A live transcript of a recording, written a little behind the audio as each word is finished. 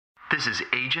This is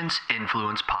Agents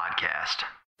Influence Podcast.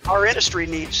 Our industry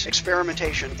needs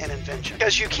experimentation and invention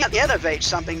because you can't innovate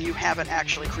something you haven't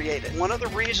actually created. One of the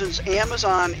reasons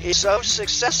Amazon is so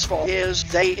successful is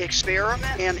they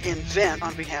experiment and invent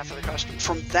on behalf of the customer.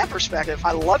 From that perspective,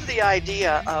 I love the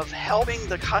idea of helping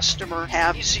the customer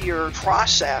have easier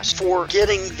process for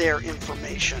getting their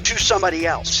information to somebody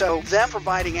else. So them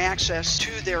providing access to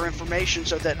their information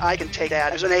so that I can take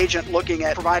that as an agent looking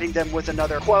at providing them with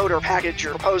another quote or package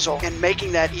or proposal and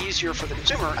making that easier for the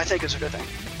consumer, I think is a good thing.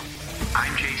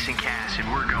 I'm Jason Cass,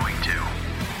 and we're going to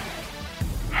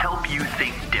help you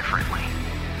think differently,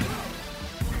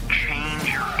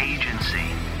 change your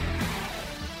agency,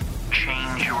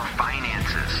 change your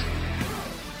finances,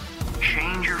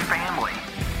 change your family,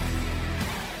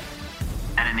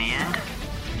 and in the end,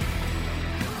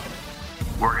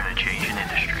 we're going to change an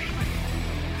industry.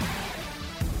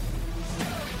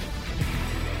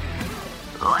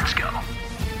 Let's go.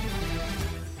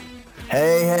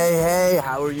 Hey,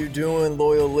 how are you doing,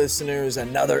 loyal listeners?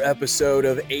 Another episode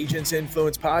of Agents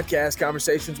Influence Podcast,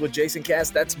 Conversations with Jason Cass.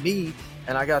 That's me,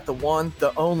 and I got the one,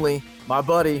 the only, my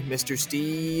buddy, Mr.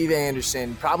 Steve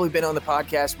Anderson. Probably been on the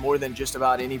podcast more than just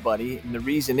about anybody, and the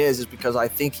reason is because I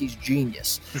think he's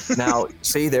genius. Now,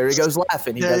 see, there he goes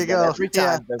laughing. He does that every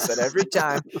time. Yeah. Does that every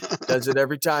time. Does it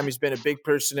every time. He's been a big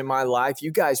person in my life.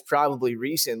 You guys probably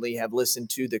recently have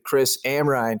listened to the Chris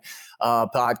Amrine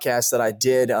podcast that I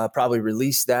did, probably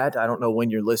released that. I don't know when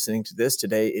you're listening to this.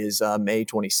 Today is May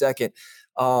 22nd.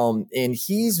 And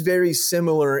he's very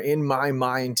similar in my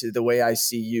mind to the way I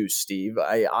see you, Steve.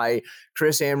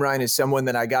 Chris Amrine is someone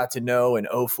that I got to know in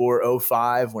 04,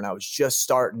 05 when I was just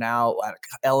starting out at an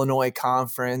Illinois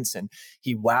conference. And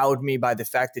he wowed me by the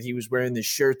fact that he was wearing this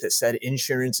shirt that said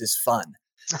insurance is fun.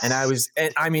 And I was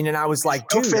like,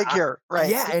 dude, go figure, right?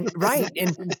 Yeah. And right.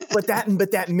 And, but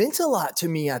that meant a lot to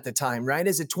me at the time, right?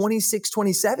 As a 26,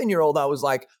 27-year-old, I was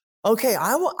like, okay,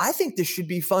 I think this should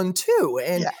be fun too.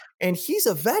 And he's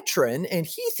a veteran and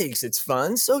he thinks it's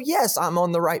fun. So yes, I'm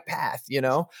on the right path, you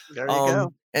know? There you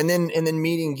go. And then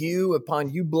meeting you, upon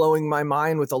you blowing my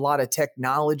mind with a lot of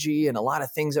technology and a lot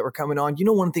of things that were coming on. You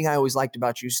know, one thing I always liked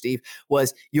about you, Steve,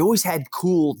 was you always had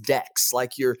cool decks,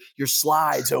 like your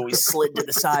slides always slid to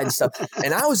the side and stuff.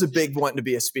 And I was a big wanting to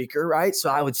be a speaker, right? So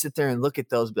I would sit there and look at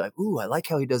those and be like, ooh, I like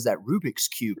how he does that Rubik's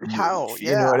Cube. How?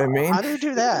 You know what I mean? How do you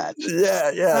do that?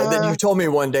 Yeah. And then you told me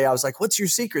one day, I was like, what's your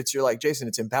secrets? You're like, Jason,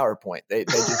 it's in PowerPoint. They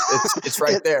just, it's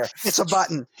right there. It's a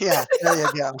button. Yeah, there you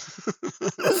go.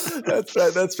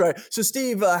 That's right. So,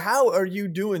 Steve, how are you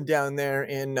doing down there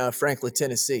in Franklin,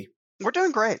 Tennessee? We're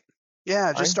doing great.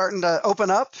 Yeah, just starting to open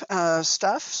up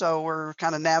stuff. So we're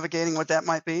kind of navigating what that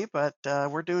might be, but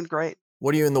we're doing great.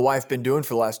 What have you and the wife been doing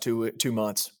for the last two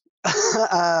months?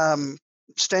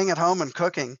 Staying at home and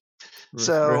cooking.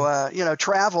 So,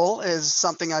 travel is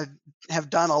something I have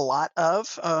done a lot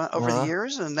of over the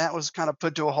years, and that was kind of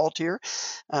put to a halt here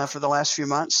for the last few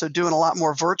months. So doing a lot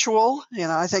more virtual.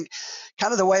 I think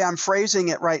kind of the way I'm phrasing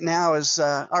it right now is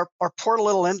our poor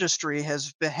little industry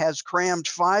has crammed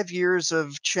 5 years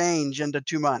of change into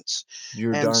 2 months.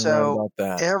 You're darn right about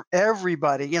that.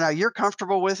 Everybody, you're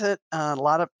comfortable with it. A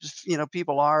lot of,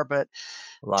 people are, but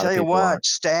tell you what,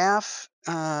 staff,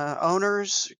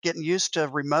 owners getting used to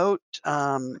remote,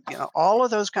 all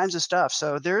of those kinds of stuff.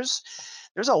 So there's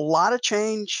a lot of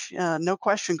change, no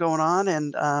question going on.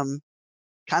 And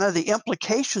kind of the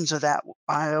implications of that,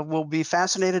 I will be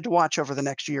fascinated to watch over the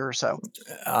next year or so.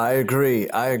 I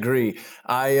agree. I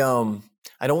don't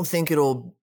think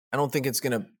it's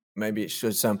going to, maybe it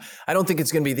should some. I don't think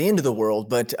it's going to be the end of the world,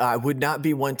 but I would not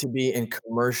be one to be in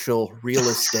commercial real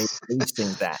estate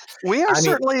facing that. We are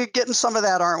certainly getting some of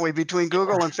that, aren't we? Between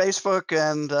Google and Facebook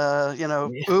and,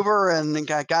 Uber and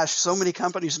gosh, so many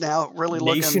companies now really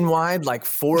looking nationwide, like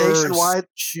four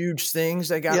huge things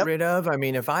they got rid of. I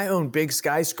mean, if I own big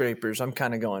skyscrapers, I'm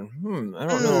kind of going, I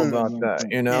don't know about that,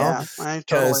 Yeah, I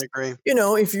totally agree.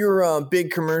 If you're a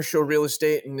big commercial real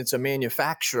estate and it's a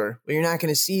manufacturer, well, you're not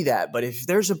going to see that. But if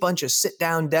there's a bunch of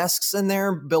sit-down desks in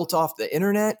there built off the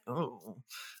internet,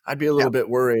 I'd be a little bit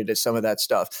worried at some of that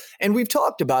stuff. And we've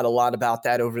talked about a lot about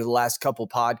that over the last couple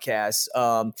podcasts,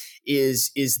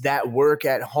 is that work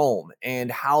at home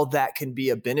and how that can be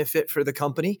a benefit for the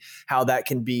company, how that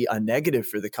can be a negative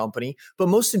for the company. But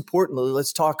most importantly,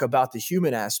 let's talk about the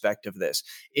human aspect of this,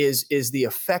 is the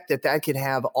effect that can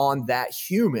have on that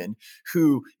human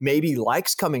who maybe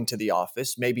likes coming to the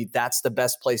office. Maybe that's the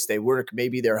best place they work.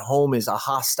 Maybe their home is a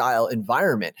hostile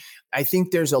environment. I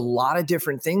think there's a lot of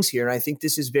different things here. And I think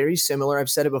this is very similar. I've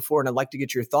said it before, and I'd like to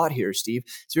get your thought here, Steve.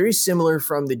 It's very similar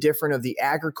from the different of the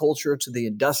agriculture to the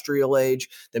industrial age,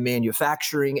 the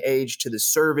manufacturing age to the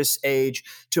service age,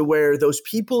 to where those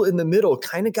people in the middle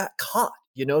kind of got caught.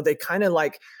 They kind of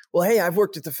like, well, hey, I've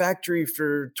worked at the factory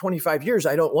for 25 years.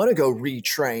 I don't want to go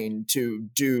retrain to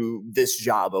do this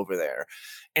job over there.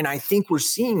 And I think we're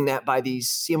seeing that by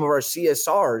some of our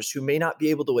CSRs who may not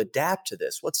be able to adapt to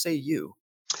this. What say you?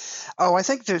 Oh, I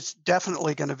think there's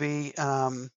definitely going to be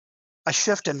a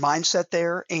shift in mindset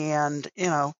there. And,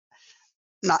 and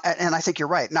I think you're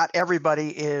right. Not everybody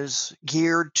is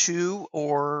geared to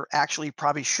or actually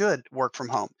probably should work from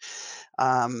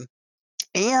home.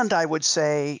 And I would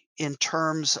say in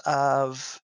terms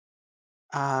of,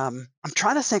 I'm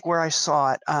trying to think where I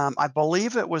saw it. I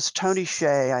believe it was Tony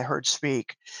Hsieh I heard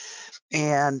speak,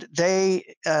 and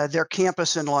their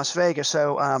campus in Las Vegas.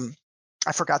 So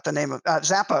I forgot the name of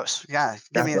Zappos. Yeah,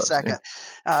 give me a second.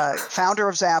 Yeah. Founder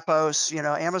of Zappos.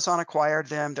 Amazon acquired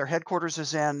them. Their headquarters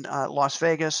is in Las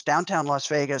Vegas, downtown Las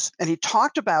Vegas, and he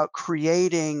talked about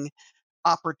creating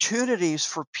opportunities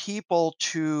for people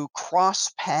to cross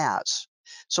paths.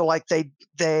 So like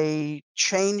they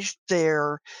changed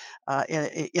their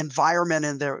environment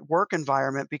and their work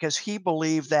environment because he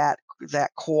believed that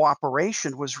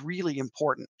cooperation was really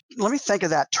important. Let me think of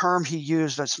that term he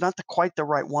used. That's not quite the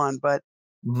right one, but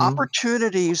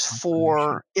opportunities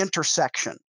for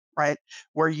intersection, right?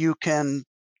 Where you can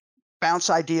bounce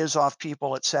ideas off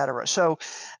people, et cetera. So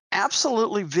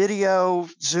absolutely video,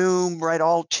 Zoom, right?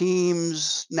 All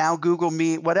Teams, now Google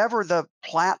Meet, whatever the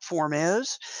platform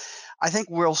is, I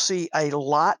think we'll see a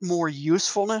lot more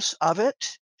usefulness of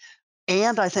it.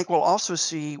 And I think we'll also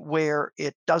see where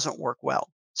it doesn't work well.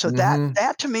 So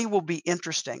that to me will be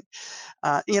interesting.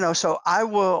 So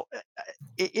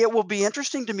it will be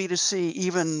interesting to me to see,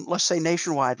 even, let's say,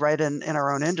 nationwide, right, in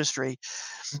our own industry,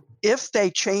 if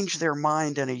they change their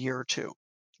mind in a year or two,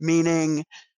 meaning,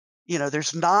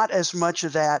 there's not as much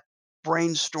of that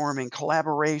brainstorming,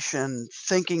 collaboration,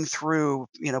 thinking through,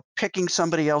 picking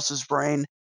somebody else's brain.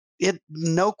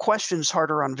 No question's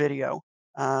harder on video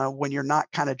when you're not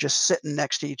kind of just sitting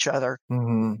next to each other.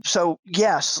 So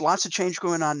yes, lots of change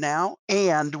going on now,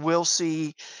 and we'll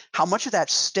see how much of that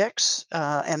sticks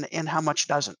and how much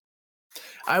doesn't.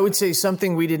 I would say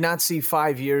something we did not see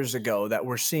 5 years ago that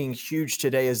we're seeing huge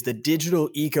today is the digital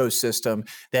ecosystem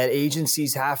that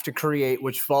agencies have to create,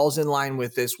 which falls in line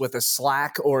with this, with a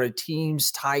Slack or a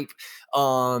Teams type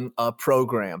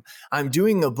program. I'm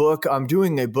doing a book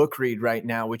read right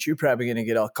now, which you're probably going to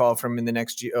get a call from in the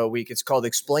next week. It's called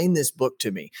Explain This Book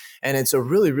to Me. And it's a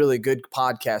really, really good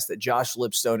podcast that Josh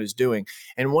Lipstone is doing.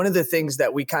 And one of the things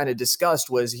that we kind of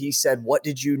discussed was, he said, what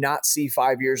did you not see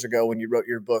 5 years ago when you wrote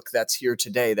your book that's here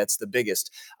today? That's the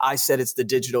biggest. I said it's the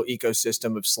digital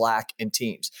ecosystem of Slack and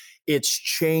Teams. It's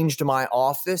changed my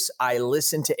office. I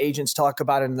listen to agents talk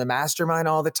about it in the mastermind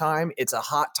all the time. It's a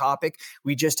hot topic.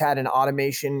 We just had an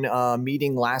automation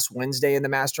meeting last Wednesday in the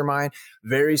mastermind,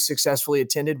 very successfully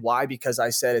attended. Why? Because I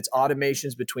said it's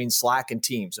automations between Slack and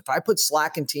Teams. If I put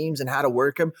Slack and Teams and how to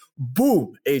work them,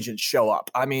 boom, agents show up.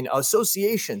 I mean,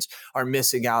 associations are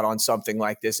missing out on something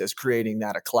like this as creating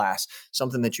that a class,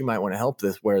 something that you might want to help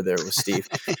with there with Steve.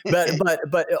 But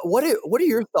what are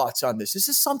your thoughts on this? This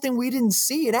is something we didn't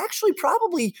see. And actually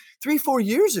probably 3-4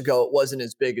 years ago, it wasn't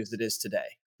as big as it is today.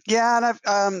 Yeah, and I've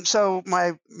so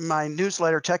my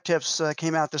newsletter Tech Tips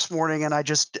came out this morning, and I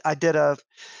did a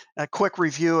quick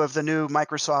review of the new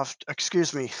Microsoft.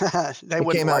 Excuse me,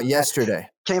 It came out yesterday.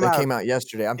 Came out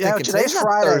yesterday. I'm thinking today's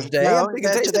Friday. Thursday. No, I'm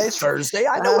thinking today's Thursday.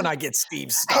 I know when I get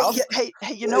Steve's stuff. Hey,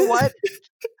 you know what?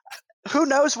 Who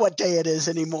knows what day it is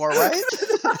anymore, right?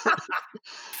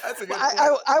 That's a good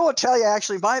point. I will tell you,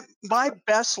 actually, my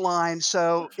best line.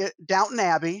 So Downton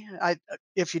Abbey.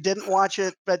 If you didn't watch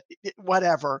it, but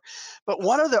whatever. But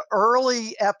one of the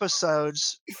early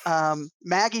episodes,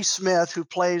 Maggie Smith, who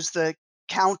plays the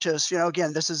Countess.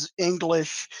 Again, this is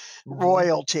English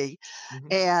royalty,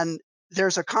 and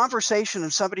there's a conversation,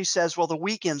 and somebody says, "Well, the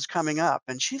weekend's coming up,"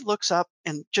 and she looks up,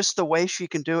 and just the way she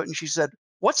can do it, and she said,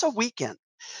 "What's a weekend?"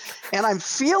 And I'm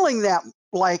feeling that,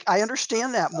 like, I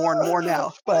understand that more and more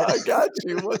now. But I got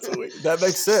you. That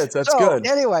makes sense. That's so, good.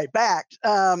 Anyway, back.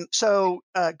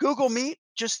 Google Meet,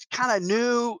 just kind of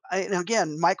new. And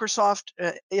again, Microsoft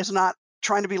is not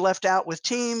trying to be left out with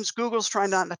Teams. Google's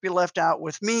trying not to be left out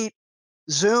with Meet.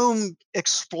 Zoom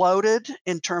exploded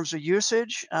in terms of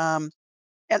usage. And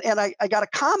I got a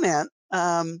comment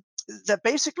that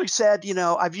basically said,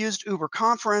 I've used Uber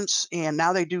Conference and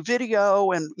now they do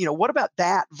video, and what about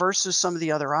that versus some of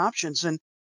the other options? And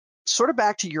sort of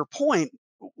back to your point,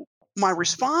 my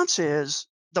response is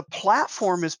the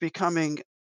platform is becoming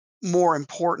more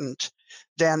important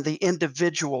than the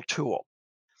individual tool.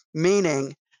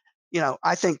 Meaning,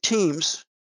 I think Teams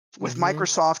with Mm-hmm.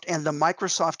 Microsoft and the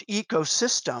Microsoft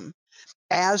ecosystem,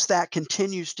 as that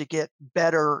continues to get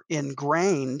better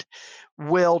ingrained,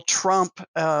 will trump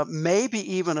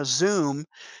maybe even a Zoom.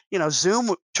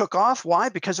 Zoom took off. Why?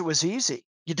 Because it was easy.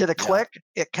 You did a Yeah. click,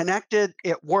 it connected,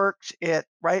 it worked, it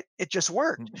just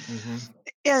worked Mm-hmm.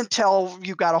 until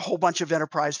you got a whole bunch of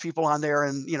enterprise people on there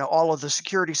and all of the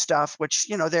security stuff, which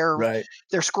Right.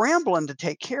 they're scrambling to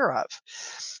take care of.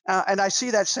 And I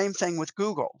see that same thing with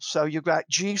Google. So you've got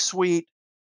G Suite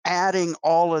adding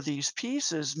all of these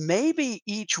pieces. Maybe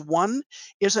each one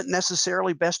isn't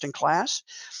necessarily best in class,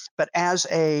 but as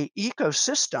a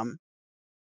ecosystem,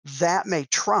 that may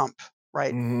trump,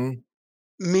 right? Mm-hmm.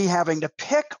 Me having to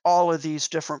pick all of these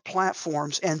different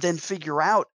platforms and then figure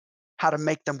out how to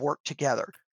make them work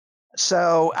together.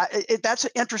 So that's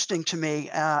interesting to me,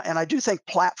 and I do think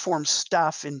platform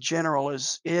stuff in general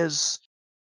is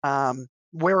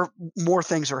where more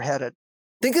things are headed.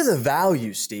 Think of the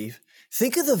value, Steve.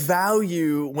 Think of the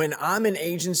value when I'm an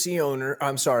agency owner.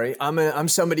 I'm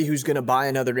somebody who's going to buy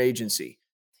another agency.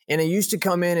 And I used to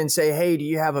come in and say, "Hey, do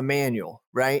you have a manual,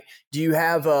 right? Do you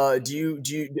have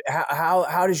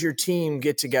how does your team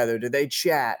get together? Do they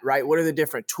chat, right? What are the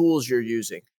different tools you're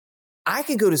using?" I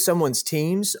could go to someone's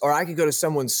Teams or I could go to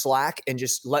someone's Slack and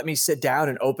just let me sit down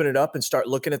and open it up and start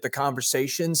looking at the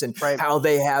conversations and Right. how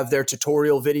they have their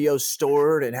tutorial videos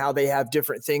stored and how they have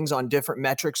different things on different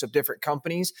metrics of different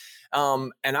companies.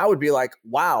 And I would be like,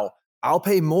 wow, I'll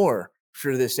pay more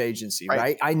for this agency,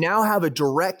 right? I now have a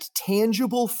direct,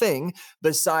 tangible thing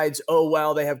besides, oh,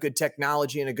 well, they have good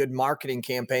technology and a good marketing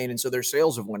campaign. And so their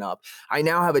sales have went up. I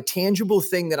now have a tangible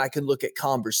thing that I can look at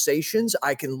conversations.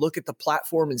 I can look at the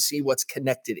platform and see what's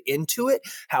connected into it,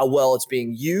 how well it's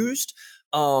being used.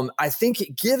 I think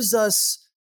it gives us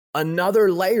another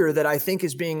layer that I think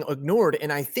is being ignored.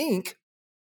 And I think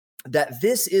that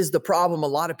this is the problem a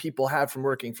lot of people have from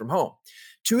working from home.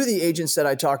 Two of the agents that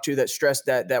I talked to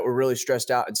that were really stressed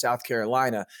out in South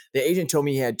Carolina, the agent told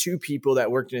me he had two people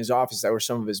that worked in his office that were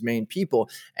some of his main people,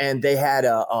 and they had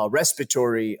a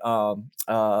respiratory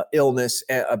illness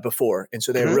before. And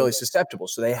so they were really susceptible.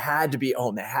 So they had to be at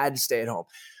home. They had to stay at home.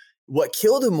 What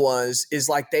killed them is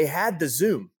like they had the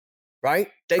Zoom, right?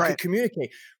 They could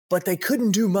communicate, but they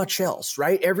couldn't do much else,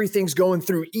 right? Everything's going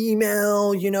through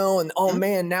email, and oh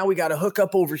man, now we got to hook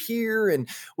up over here. And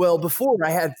well, before I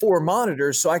had 4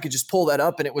 monitors, so I could just pull that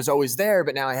up and it was always there,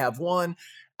 but now I have one.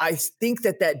 I think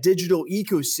that digital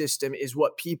ecosystem is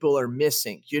what people are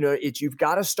missing. You've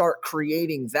got to start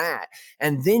creating that.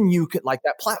 And then you could, like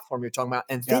that platform you're talking about,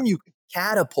 and then you can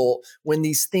catapult when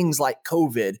these things like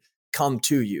COVID come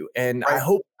to you. And I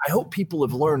hope people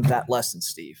have learned that lesson,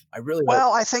 Steve. I really hope.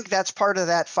 Well, I think that's part of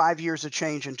that 5 years of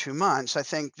change in 2 months. I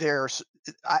think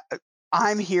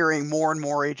I'm hearing more and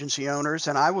more agency owners,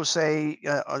 and I will say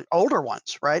older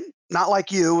ones, right? Not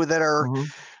like you that are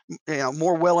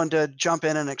more willing to jump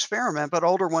in and experiment, but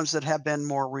older ones that have been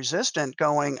more resistant,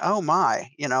 going, "Oh my,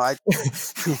 And I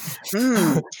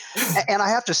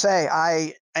have to say,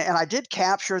 I did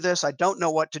capture this. I don't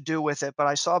know what to do with it, but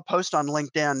I saw a post on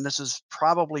LinkedIn. This is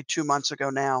probably 2 months ago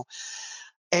now.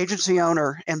 Agency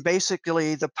owner, and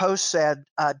basically the post said,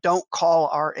 "Don't call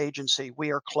our agency.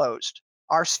 We are closed.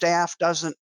 Our staff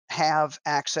doesn't have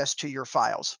access to your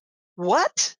files."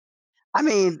 What? I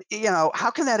mean,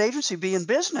 how can that agency be in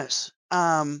business?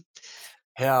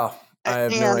 Yeah, I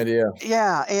have no idea.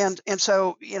 Yeah, and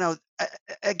so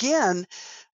again,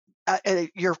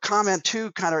 your comment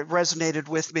too kind of resonated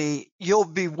with me. You'll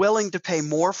be willing to pay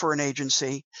more for an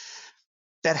agency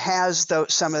that has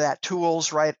some of that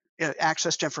tools, right?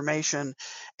 Access to information.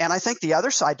 And I think the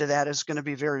other side to that is going to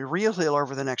be very real here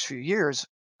over the next few years.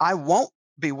 I won't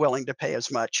be willing to pay as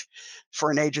much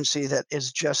for an agency that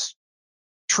is just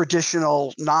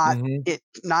traditional, not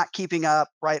keeping up,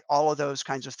 right? All of those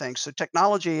kinds of things. So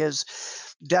technology is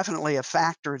definitely a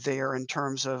factor there in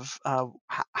terms of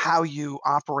how you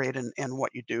operate and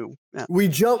what you do. Yeah. We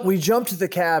jumped to the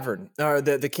cavern or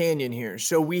the canyon here.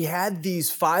 So we had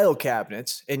these file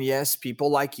cabinets, and yes, people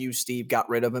like you, Steve, got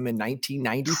rid of them in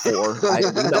 1994.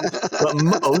 But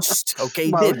most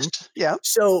didn't. Yeah.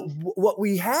 So what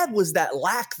we had was that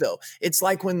lack, though. It's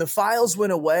like when the files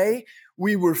went away,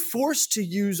 we were forced to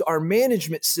use our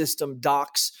management system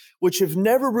docs, which have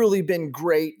never really been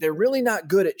great. They're really not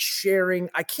good at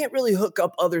sharing. I can't really hook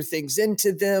up other things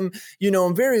into them.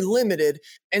 I'm very limited.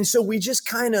 And so we just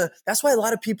that's why a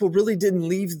lot of people really didn't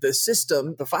leave the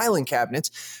system, the filing cabinets,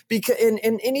 because,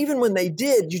 and even when they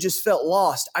did, you just felt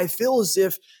lost. I feel as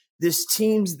if this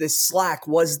Teams, this Slack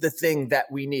was the thing that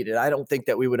we needed. I don't think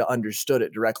that we would have understood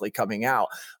it directly coming out.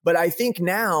 But I think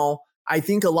now, I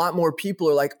think a lot more people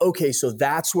are like, okay, so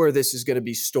that's where this is going to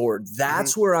be stored.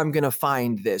 That's where I'm going to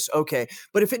find this. Okay.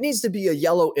 But if it needs to be a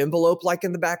yellow envelope like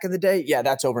in the back of the day, yeah,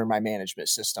 that's over in my management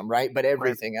system, right? But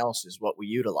everything else is what we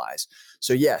utilize.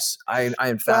 So yes, I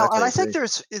emphatically Well, and I think agree.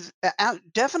 there's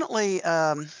definitely,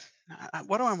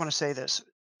 what do I want to say this?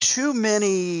 Too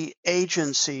many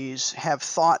agencies have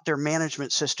thought their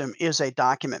management system is a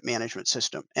document management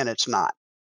system, and it's not.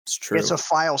 It's It's true. a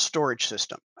file storage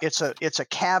system. It's a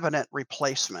cabinet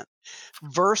replacement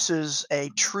versus a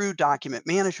true document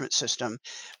management system,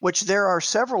 which there are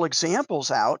several examples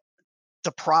out.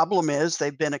 The problem is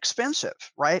they've been expensive,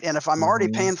 right? And if I'm already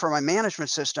Mm-hmm. paying for my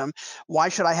management system, why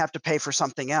should I have to pay for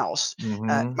something else?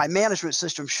 Mm-hmm. My management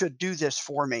system should do this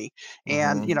for me,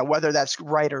 and Mm-hmm. whether that's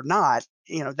right or not,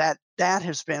 that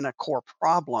has been a core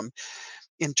problem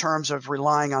in terms of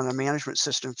relying on the management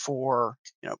system for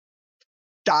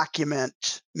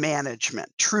document management,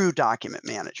 true document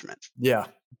management. Yeah.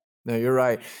 No, you're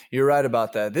right. You're right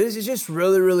about that. This is just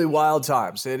really, really wild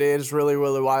times. It is really,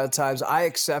 really wild times. I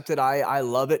accept it. I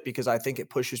love it because I think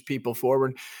it pushes people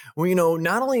forward. Well,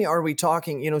 not only are we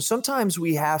talking, sometimes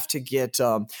we have to get,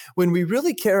 when we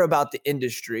really care about the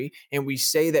industry and we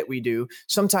say that we do,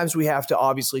 sometimes we have to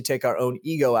obviously take our own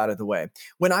ego out of the way.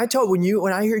 When I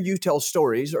hear you tell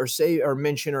stories or say or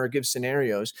mention or give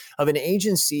scenarios of an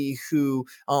agency who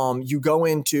you go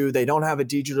into, they don't have a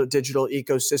digital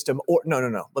ecosystem, or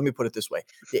no. Let me put it this way.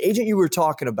 The agent you were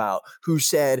talking about who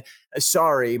said,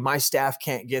 sorry, my staff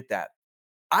can't get that.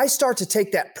 I start to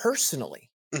take that personally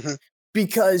Mhm.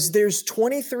 because there's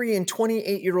 23 and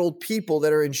 28-year-old people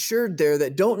that are insured there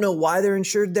that don't know why they're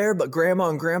insured there, but grandma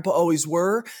and grandpa always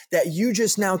were, that you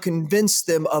just now convinced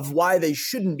them of why they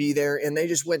shouldn't be there. And they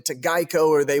just went to Geico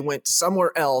or they went to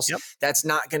somewhere else Yep. that's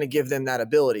not going to give them that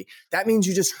ability. That means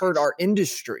you just hurt our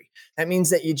industry. That means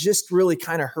that you just really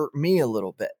kind of hurt me a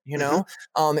little bit,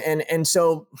 And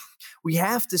so we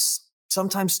have to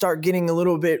sometimes start getting a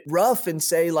little bit rough and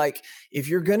say, like, if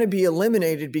you're going to be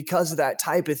eliminated because of that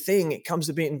type of thing,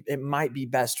 it might be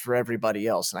best for everybody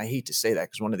else. And I hate to say that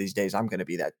because one of these days I'm going to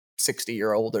be that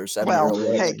 60-year-old or 70-year-old.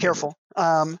 Well, hey, careful.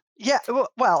 Yeah,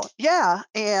 well, yeah,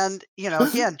 and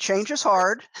again, change is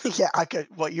hard. Yeah, I could.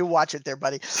 Well, you watch it there,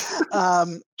 buddy.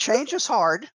 Change is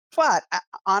hard, but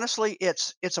honestly,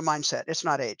 it's a mindset. It's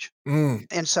not age. Mm,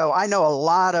 And so I know a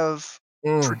lot of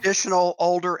mm, traditional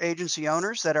older agency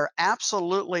owners that are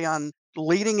absolutely on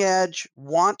leading edge,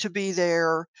 want to be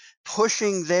there,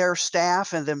 pushing their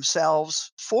staff and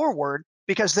themselves forward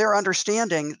because they're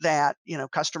understanding that,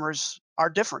 customers are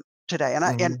different today. And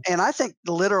I and, mhm. and I think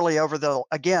literally over the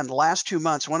last 2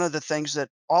 months, one of the things that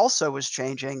also is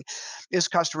changing is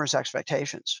customers'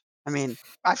 expectations. I mean,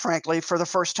 I frankly, for the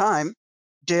first time,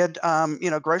 did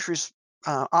groceries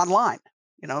online,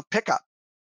 pickup.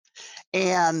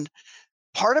 And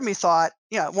part of me thought,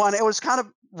 one, it was kind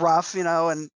of rough,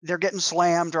 and they're getting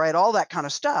slammed, right? All that kind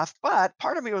of stuff. But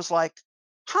part of me was like,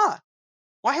 huh,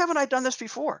 why haven't I done this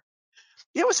before?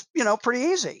 It was, pretty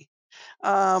easy.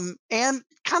 And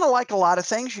kind of like a lot of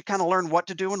things, you kind of learn what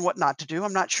to do and what not to do.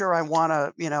 I'm not sure I want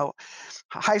to,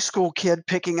 high school kid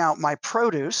picking out my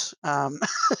produce.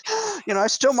 I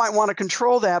still might want to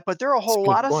control that, but there are a That's a whole good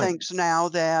lot of point. things now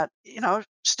that,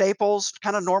 staples,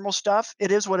 kind of normal stuff.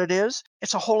 It is what it is.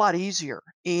 It's a whole lot easier.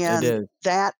 It And is.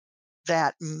 that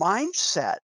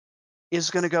mindset is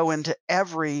going to go into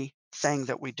everything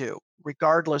that we do,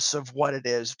 regardless of what it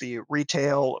is, be it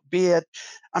retail,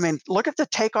 I mean, look at the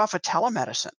takeoff of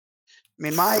telemedicine. I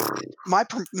mean,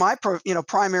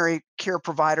 primary care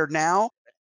provider now,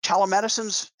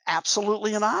 telemedicine's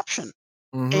absolutely an option.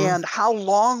 Hmm. And how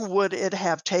long would it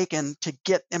have taken to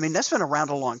get? I mean, that's been around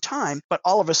a long time, but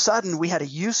all of a sudden we had a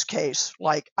use case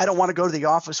like, I don't want to go to the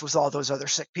office with all those other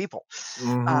sick people.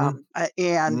 Hmm.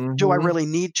 And do I Hmm. really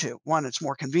need to? One, it's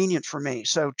more convenient for me.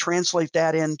 So translate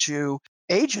that into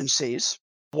agencies.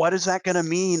 What is that going to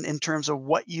mean in terms of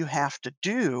what you have to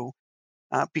do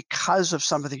because of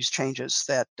some of these changes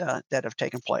that have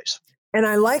taken place? And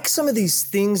I like some of these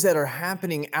things that are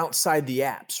happening outside the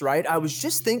apps, right? I was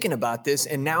just thinking about this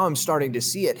and now I'm starting to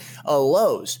see it.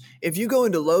 Lowe's. If you go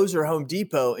into Lowe's or Home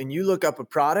Depot and you look up a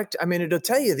product, I mean, it'll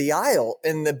tell you the aisle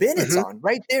and the bin it's Hmm. on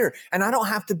right there. And I don't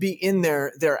have to be in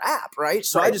their app, right?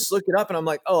 So I Right. just look it up and I'm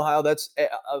like, oh, how that's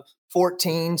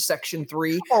 14, section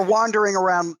 3. Or wandering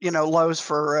around, Lowe's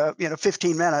for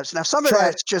 15 minutes. Now, some of Try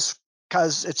that's just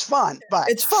because it's fun, but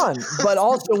It's fun, but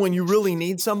also when you really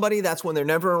need somebody, that's when they're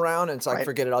never around, and it's like, right.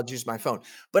 "Forget it, I'll just use my phone."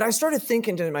 But I started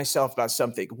thinking to myself about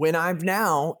something. When I've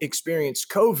now experienced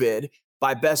COVID,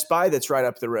 By Best Buy, that's right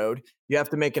up the road, you have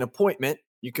to make an appointment.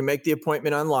 You can make the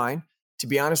appointment online. To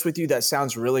be honest with you, that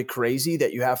sounds really crazy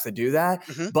that you have to do that,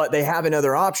 but they have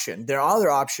another option. Their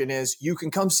other option is you can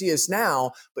come see us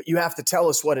now, but you have to tell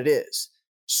us what it is.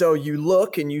 So you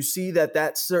look and you see that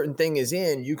that certain thing is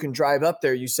in, you can drive up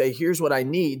there. You say, here's what I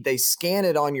need. They scan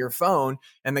it on your phone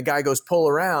and the guy goes, pull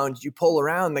around. You pull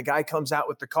around. The guy comes out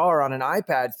with the car on an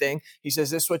iPad thing. He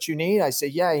says, this what you need? I say,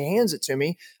 yeah, he hands it to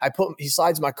me. He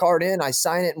slides my card in, I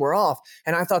sign it and we're off.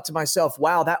 And I thought to myself,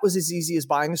 wow, that was as easy as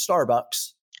buying a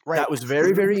Starbucks. Right. That was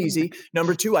very, very easy.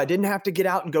 Number two, I didn't have to get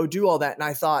out and go do all that.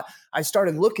 And I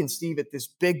started looking, Steve, at this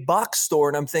big box store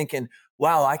and I'm thinking,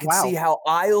 wow, I can see how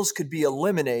aisles could be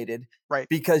eliminated, right?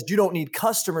 Because you don't need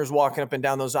customers walking up and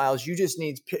down those aisles. You just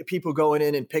need people going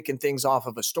in and picking things off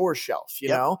of a store shelf, you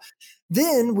know?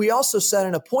 Then we also set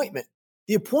an appointment.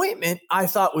 The appointment I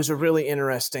thought was a really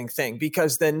interesting thing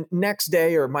because the next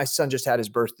day, or my son just had his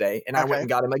birthday and I went and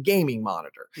got him a gaming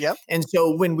monitor. And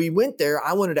so when we went there,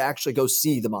 I wanted to actually go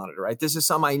see the monitor, right? This is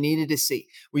something I needed to see.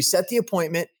 We set the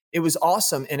appointment. It was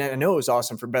awesome. And I know it was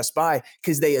awesome for Best Buy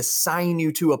because they assign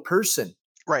you to a person.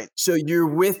 Right. So you're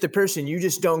with the person. You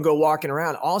just don't go walking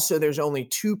around. Also, there's only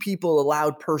 2 people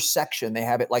allowed per section. They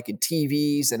have it like in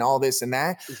TVs and all this and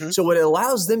that. So what it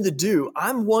allows them to do,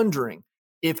 I'm wondering,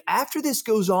 if after this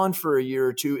goes on for a year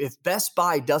or two, if Best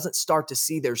Buy doesn't start to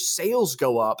see their sales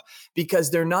go up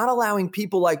because they're not allowing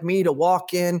people like me to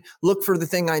walk in, look for the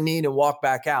thing I need and walk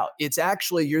back out. It's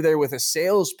actually, you're there with a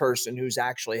salesperson who's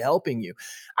actually helping you.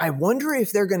 I wonder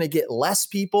if they're going to get less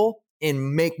people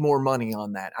and make more money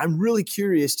on that. I'm really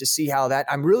curious to see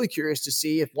I'm really curious to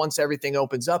see if once everything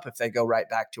opens up, if they go right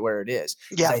back to where it is.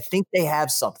 I think they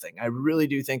have something. I really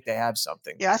do think they have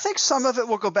something. Yeah, I think some of it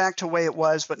will go back to the way it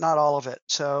was, but not all of it.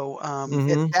 So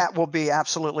that will be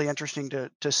absolutely interesting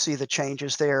to see the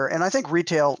changes there. And I think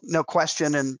retail, no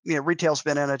question, and retail's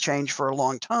been in a change for a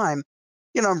long time.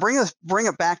 And bring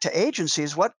it back to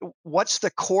agencies. What's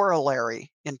the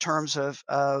corollary in terms of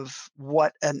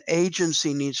what an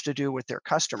agency needs to do with their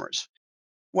customers?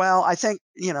 Well, I think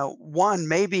one,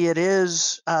 maybe it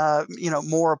is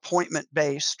more appointment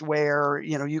based, where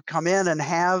you come in and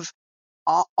have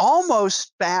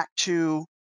almost back to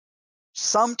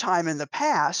sometime in the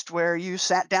past where you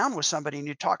sat down with somebody and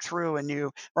you talked through and you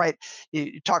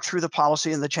talked through the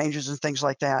policy and the changes and things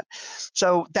like that.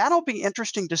 So that'll be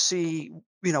interesting to see,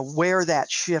 where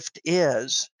that shift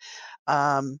is.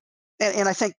 And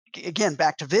I think, again,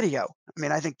 back to video. I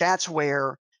mean, I think that's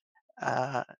where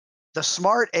the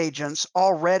smart agents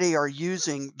already are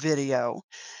using video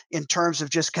in terms of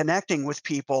just connecting with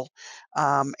people,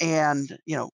 and,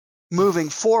 moving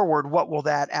forward, what will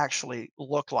that actually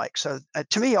look like? So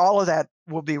to me, all of that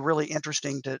will be really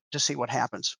interesting to see what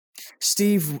happens.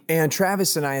 Steve and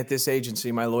Travis and I at this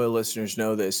agency, my loyal listeners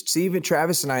know this. Steve and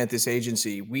Travis and I at this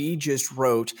agency, we just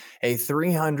wrote a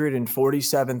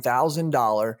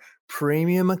 $347,000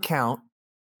 premium account.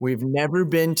 We've never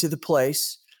been to the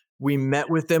place. We met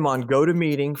with them on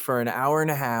GoToMeeting for an hour and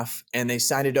a half, and they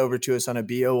signed it over to us on a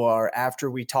BOR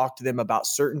after we talked to them about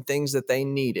certain things that they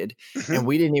needed. And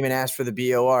we didn't even ask for the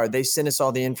BOR. They sent us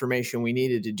all the information we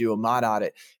needed to do a mod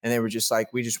audit. And they were just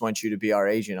like, we just want you to be our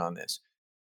agent on this.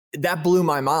 That blew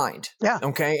my mind. Yeah.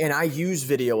 Okay. And I use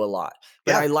video a lot,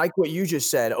 but I like what you just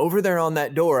said. Over there on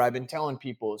that door, I've been telling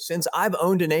people since I've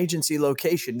owned an agency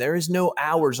location, there is no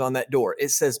hours on that door. It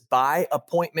says by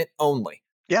appointment only.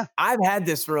 Yeah. I've had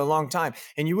this for a long time,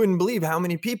 and you wouldn't believe how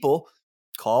many people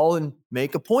call and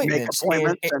make appointments.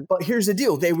 But here's the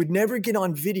deal. They would never get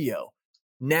on video.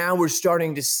 Now we're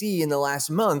starting to see in the last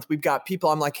month, we've got people.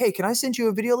 I'm like, hey, can I send you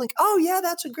a video link? Oh yeah,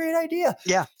 that's a great idea.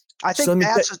 Yeah. I think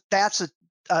that's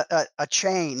a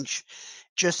change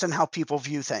just in how people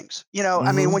view things.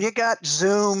 I mean, when you got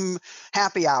Zoom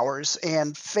happy hours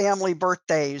and family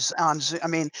birthdays on Zoom, I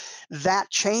mean, that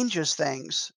changes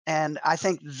things. And I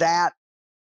think that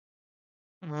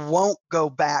won't go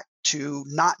back to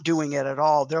not doing it at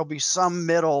all. There'll be some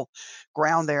middle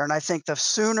ground there. And I think the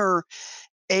sooner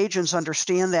agents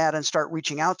understand that and start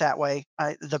reaching out that way,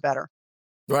 the better.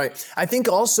 Right. I think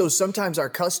also sometimes our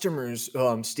customers,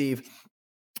 Steve,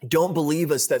 don't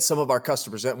believe us that some of our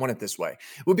customers that want it this way.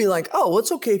 We'll be like, oh, well,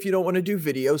 it's okay if you don't want to do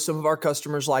video. Some of our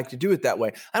customers like to do it that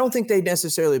way. I don't think they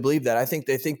necessarily believe that. I think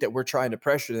they think that we're trying to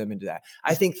pressure them into that.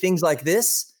 I think things like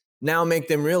this now make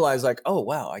them realize like, oh,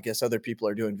 wow, I guess other people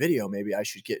are doing video. Maybe I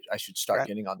should start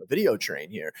getting on the video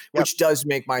train here, which does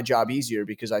make my job easier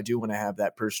because I do want to have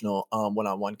that personal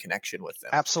one-on-one connection with them.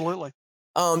 Absolutely.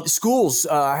 Schools,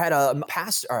 I had a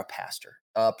pastor,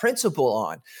 principal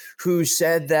on, who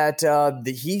said that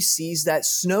he sees that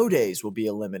snow days will be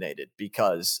eliminated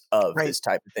because of Right. this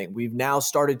type of thing. We've now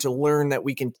started to learn that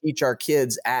we can teach our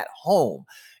kids at home.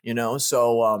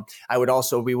 So I would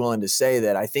also be willing to say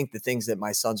that I think the things that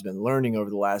my son's been learning over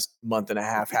the last month and a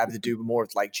half have to do more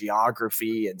with like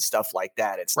geography and stuff like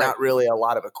that. It's Right. not really a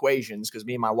lot of equations because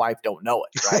me and my wife don't know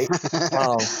it, right?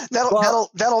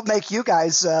 That'll make you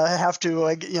guys have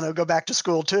to go back to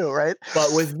school too, right?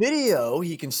 But with video,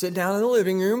 he can sit down in the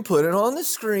living room, put it on the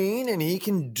screen, and he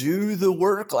can do the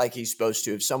work like he's supposed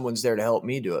to if someone's there to help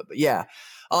me do it. But yeah.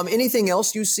 Anything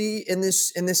else you see in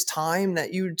this time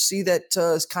that you see that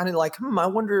is kind of like, I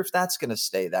wonder if that's going to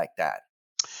stay like that?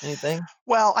 Anything?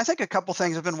 Well, I think a couple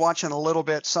things. I've been watching a little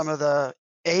bit some of the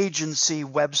agency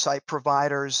website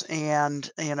providers, and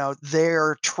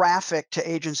their traffic to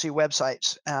agency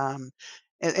websites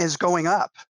is going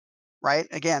up. Right?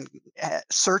 Again,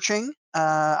 searching.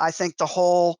 I think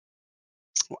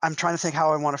I'm trying to think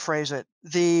how I want to phrase it.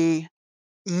 The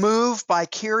move by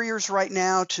carriers right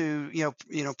now to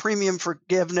premium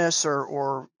forgiveness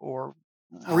or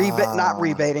rebate, not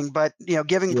rebating, but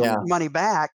giving Yeah. money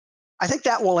back. I think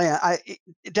that will end.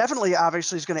 It definitely,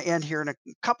 obviously, is going to end here in a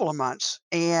couple of months,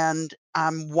 and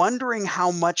I'm wondering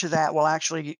how much of that will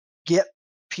actually get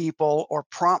people or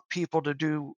prompt people to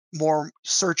do more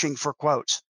searching for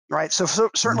quotes. Right. So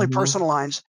certainly Mhm. personal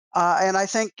lines. And I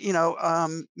think,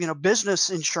 business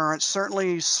insurance,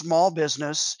 certainly small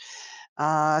business.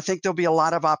 I think there'll be a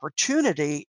lot of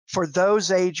opportunity for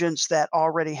those agents that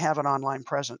already have an online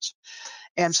presence.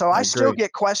 And so I I still agree.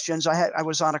 get questions. I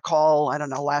was on a call, I don't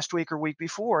know, last week or week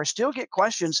before. I still get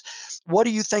questions. What do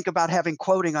you think about having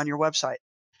quoting on your website?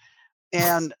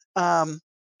 And,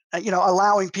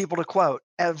 allowing people to quote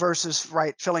versus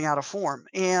filling out a form.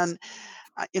 And,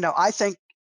 I think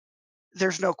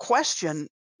there's no question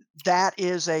that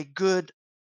is a good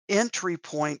entry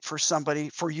point for somebody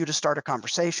for you to start a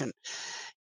conversation.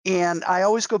 And I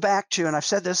always go back to, and I've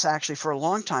said this actually for a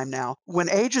long time now, when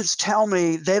agents tell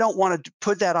me they don't want to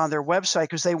put that on their website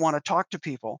because they want to talk to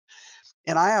people.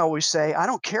 And I always say, I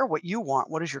don't care what you want.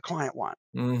 What does your client want?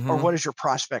 Or Mhm. what does your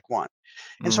prospect want?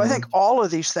 And so I think Mhm. all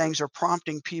of these things are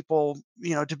prompting people,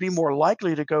 to be more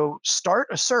likely to go start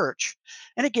a search.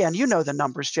 And again, the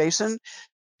numbers, Jason.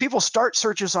 People start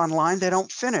searches online, they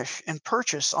don't finish and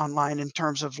purchase online in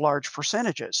terms of large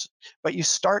percentages, but you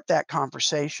start that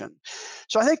conversation.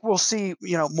 So I think we'll see,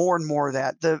 more and more of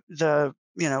that. The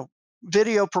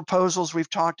video proposals we've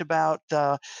talked about,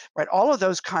 right, all of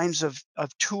those kinds of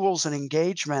tools and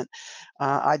engagement,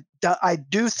 I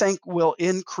do think will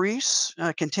increase,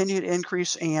 continue to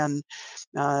increase, and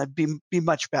be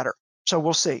much better. So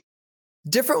we'll see.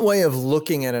 Different way of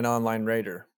looking at an online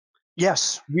rater.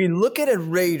 Yes. We look at a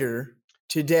rater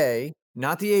today,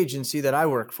 not the agency that I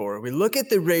work for. We look at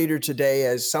the rater today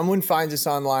as someone finds us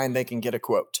online, they can get a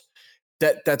quote.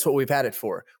 That's what we've had it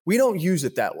for. We don't use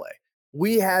it that way.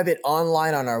 We have it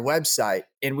online on our website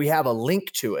and we have a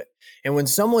link to it. And when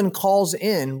someone calls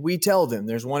in, we tell them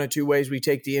there's one of two ways we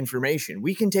take the information.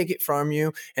 We can take it from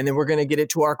you and then we're going to get it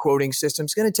to our quoting system.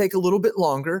 It's going to take a little bit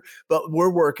longer, but we're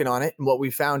working on it. And what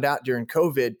we found out during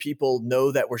COVID, people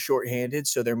know that we're shorthanded,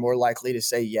 so they're more likely to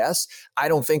say yes. I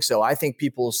don't think so. I think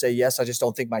people will say yes. I just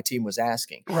don't think my team was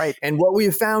asking. Right. And what we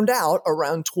have found out,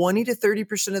 around 20 to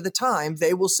 30% of the time,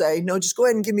 they will say, no, just go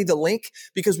ahead and give me the link,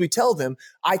 because we tell them,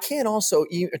 I can also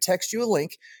text you a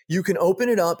link. You can open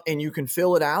it up and you can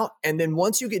fill it out. And then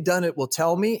once you get done, it will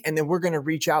tell me, and then we're going to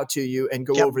reach out to you and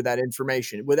go over that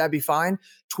information. Would that be fine?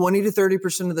 20 to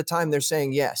 30% of the time, they're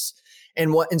saying yes.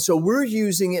 And so we're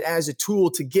using it as a tool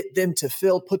to get them to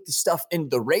put the stuff in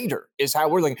the rater is how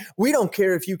we're looking. We don't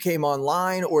care if you came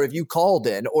online or if you called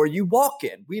in or you walk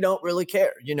in. We don't really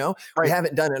care. Right. We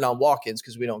haven't done it on walk-ins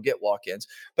because we don't get walk-ins.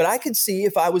 But I could see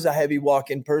if I was a heavy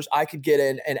walk-in person, I could get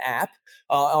an app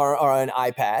or an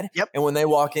iPad. Yep. And when they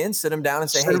walk in, sit them down and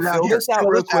say, Sit hey, them down fill here. this out Fill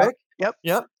real this out. quick.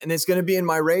 Yep. And it's going to be in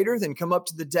my rater, then come up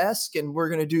to the desk and we're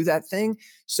going to do that thing.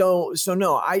 So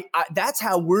no, I that's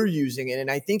how we're using it. And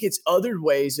I think it's other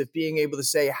ways of being able to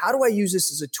say, how do I use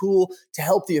this as a tool to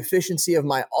help the efficiency of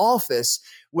my office,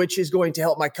 which is going to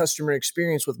help my customer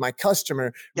experience with my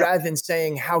customer, rather than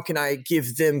saying, how can I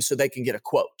give them so they can get a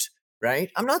quote?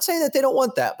 Right. I'm not saying that they don't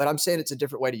want that, but I'm saying it's a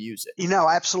different way to use it.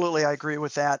 Absolutely. I agree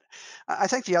with that. I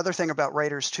think the other thing about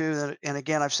raters too, and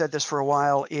again, I've said this for a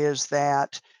while, is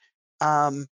that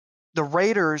the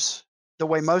raters, the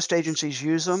way most agencies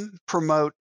use them,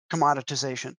 promote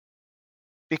commoditization.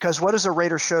 Because what does a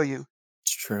rater show you?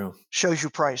 It's true. Shows you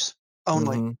price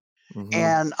only. Mm-hmm. Mm-hmm.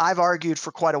 And I've argued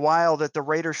for quite a while that the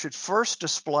rater should first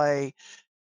display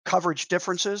coverage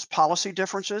differences, policy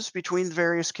differences between the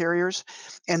various carriers,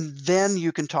 and then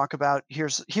you can talk about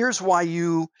here's why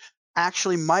you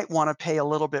actually might want to pay a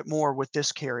little bit more with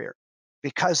this carrier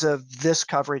because of this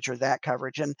coverage or that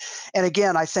coverage. And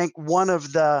again, I think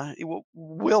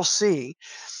we'll see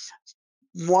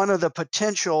one of the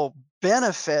potential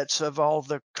benefits of all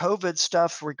the COVID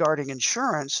stuff regarding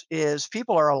insurance is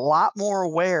people are a lot more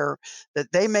aware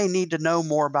that they may need to know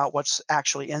more about what's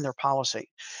actually in their policy.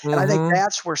 And I think Mm-hmm.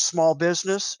 that's where small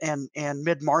business and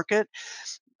mid-market,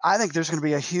 I think there's going to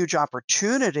be a huge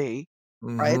opportunity,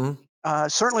 right? Mm-hmm.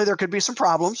 Certainly there could be some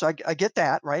problems. I get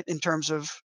that, right? In terms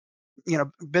of,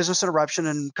 business interruption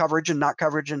and coverage and not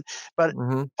coverage but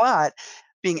Mm-hmm. but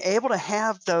being able to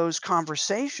have those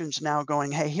conversations now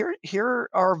going, hey, here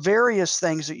are various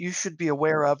things that you should be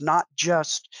aware of, not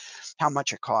just how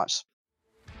much it costs.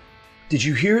 Did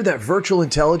you hear that virtual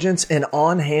intelligence and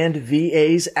on-hand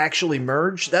VAs actually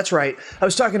merge? That's right. I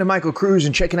was talking to Michael Cruz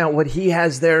and checking out what he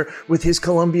has there with his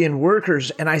Colombian workers.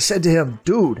 And I said to him,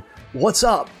 dude, what's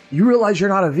up? You realize you're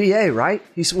not a VA, right?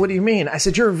 He said, what do you mean? I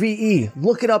said, you're a VE.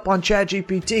 Look it up on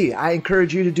ChatGPT. I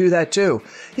encourage you to do that too.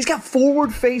 He's got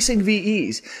forward-facing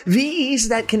VEs. VEs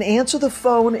that can answer the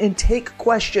phone and take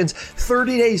questions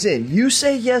 30 days in. You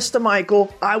say yes to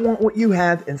Michael, I want what you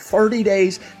have. In 30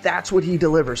 days, that's what he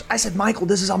delivers. I said, Michael,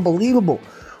 this is unbelievable.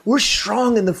 We're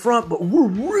strong in the front, but we're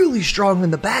really strong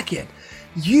in the back end.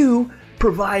 You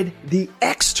provide the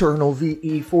external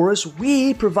VE for us.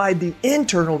 We provide the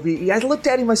internal VE. I looked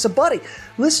at him, I said, buddy,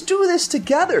 let's do this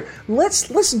together.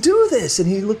 Let's do this. And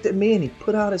he looked at me and he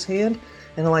put out his hand,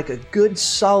 and like a good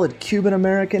solid Cuban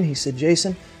American, he said,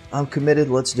 Jason, I'm committed.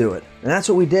 Let's do it. And that's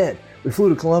what we did. We flew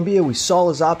to Colombia, we saw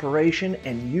his operation,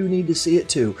 and you need to see it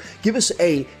too. Give us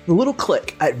a little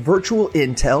click at Virtual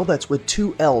Intel, that's with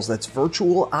 2 L's, that's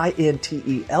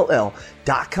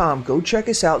virtualintell.com. Go check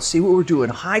us out, see what we're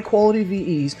doing. High quality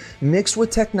VEs mixed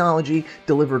with technology,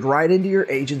 delivered right into your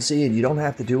agency, and you don't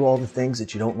have to do all the things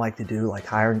that you don't like to do, like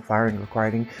hiring, firing,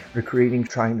 recruiting,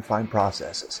 trying to find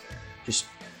processes. Just,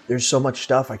 there's so much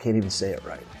stuff, I can't even say it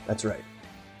right. That's right.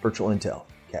 Virtual Intel,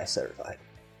 CAS certified.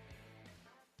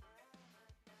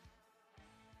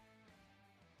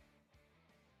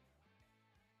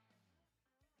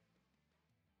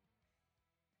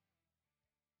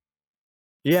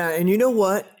 Yeah, and you know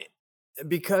what?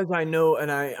 Because I know,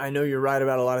 and I know you're right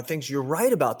about a lot of things. You're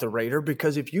right about the rater,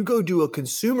 because if you go do a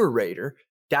consumer rater,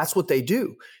 that's what they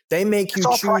do. They make you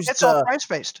choose It's all price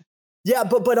based. yeah,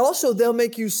 but also they'll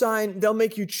make you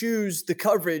choose the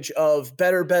coverage of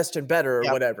better, best, and better, or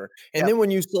Yep. whatever. And Yep. then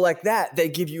when you select that, they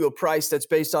give you a price that's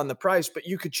based on the price, but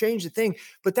you could change the thing.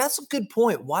 But that's a good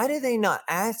point. Why do they not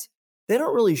ask? They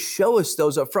don't really show us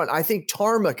those up front. I think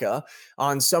Tarmica,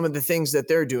 on some of the things that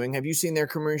they're doing. Have you seen their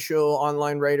commercial,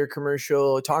 online rater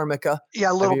commercial, Tarmica?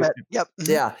 Yeah, a little bit. Yep.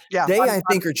 Yeah. Yeah. They, I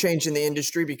think, are changing the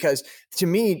industry, because to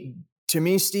me,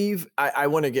 Steve, I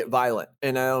want to get violent,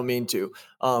 and I don't mean to,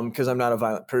 because I'm not a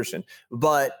violent person,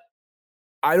 but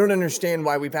I don't understand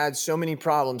why we've had so many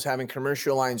problems having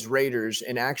commercial lines raters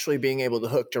and actually being able to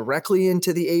hook directly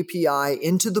into the API,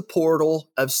 into the portal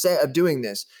of doing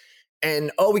this.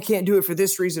 And, oh, we can't do it for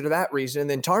this reason or that reason. And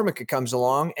then Tarmica comes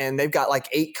along, and they've got like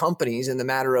 8 companies in the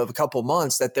matter of a couple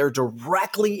months that they're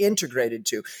directly integrated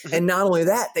to. Mhm. And not only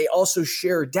that, they also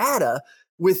share data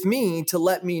with me to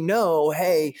let me know,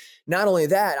 hey, not only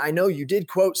that, I know you did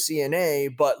quote CNA,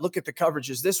 but look at the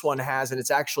coverages this one has, and it's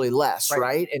actually less,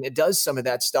 right? And it does some of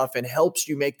that stuff and helps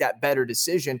you make that better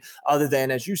decision, other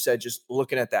than, as you said, just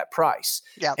looking at that price.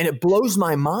 Yeah. And it blows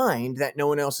my mind that no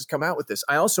one else has come out with this.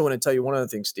 I also want to tell you one other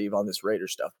thing, Steve, on this rater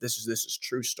stuff. This is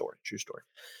true story.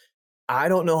 I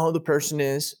don't know who the person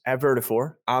is at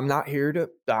Vertafore. I'm not here to,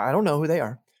 I don't know who they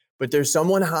are, but there's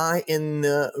someone high in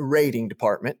the rating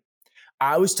department.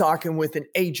 I was talking with an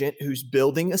agent who's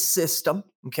building a system,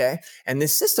 okay? And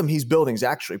this system he's building is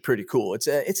actually pretty cool. It's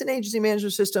an agency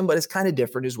management system, but it's kind of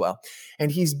different as well.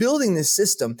 And he's building this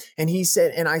system, and he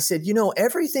said, and I said,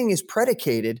 everything is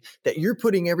predicated that you're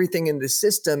putting everything in the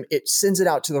system. It sends it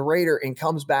out to the rater and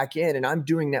comes back in, and I'm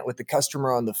doing that with the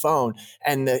customer on the phone,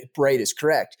 and the rate is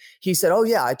correct. He said, oh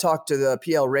yeah, I talked to the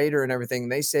PL rater and everything,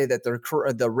 and they say that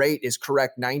the rate is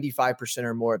correct 95%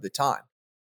 or more of the time.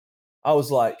 I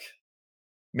was like,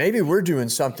 maybe we're doing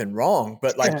something wrong,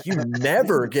 but like you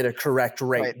never get a correct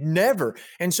rate, Right. never.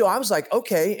 And so I was like,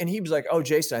 okay. And he was like, oh,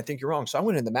 Jason, I think you're wrong. So I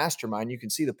went in the mastermind. You can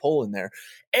see the poll in there.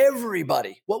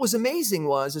 Everybody. What was amazing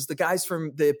is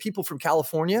the people from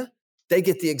California, they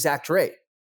get the exact rate.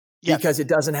 Yes. Because it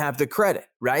doesn't have the credit,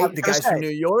 right? The guys from New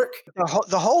York.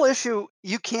 The whole issue,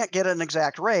 you can't get an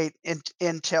exact rate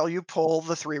until you pull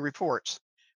the 3 reports.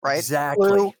 right?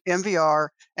 Flu, Exactly. MVR,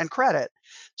 and credit.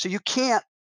 So you can't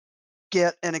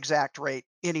get an exact rate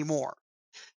anymore.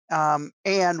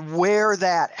 And where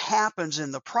that happens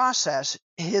in the process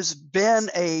has been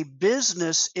a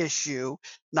business issue,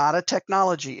 not a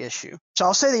technology issue. So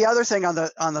I'll say the other thing on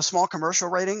the small commercial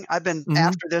rating. I've been Hmm.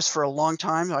 after this for a long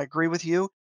time. I agree with you.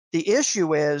 The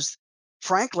issue is,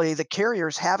 frankly, the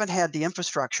carriers haven't had the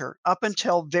infrastructure up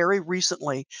until very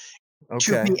recently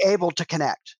to Okay. be able to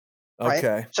connect, right?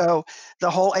 Okay. So the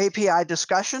whole API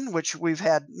discussion, which we've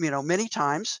had, many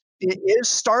times, it is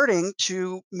starting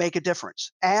to make a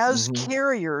difference as Hmm.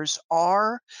 carriers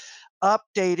are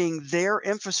updating their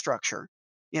infrastructure,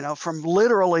 from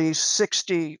literally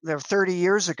 60 or 30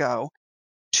 years ago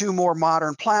to more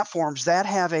modern platforms that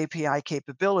have API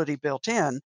capability built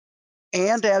in.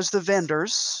 And as the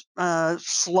vendors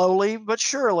slowly but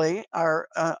surely are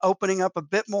opening up a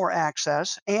bit more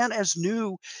access, and as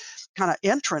new kind of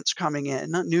entrants coming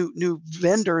in, new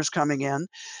vendors coming in,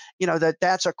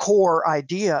 that's a core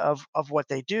idea of what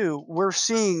they do. We're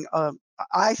seeing,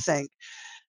 I think,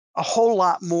 a whole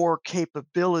lot more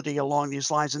capability along these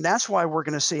lines, and that's why we're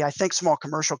going to see, I think, small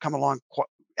commercial come along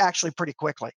actually pretty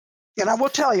quickly. And I will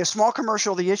tell you, small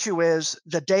commercial, the issue is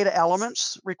the data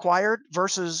elements required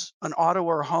versus an auto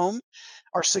or home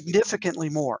are significantly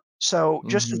more. So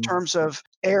just in Hmm. terms of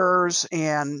errors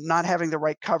and not having the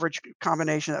right coverage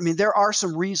combination, I mean, there are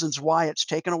some reasons why it's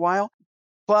taken a while,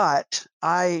 but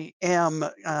I am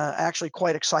actually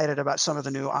quite excited about some of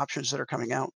the new options that are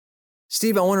coming out.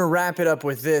 Steve, I want to wrap it up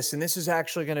with this, and this is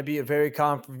actually going to be a very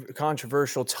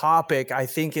controversial topic, I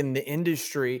think, in the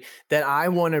industry that I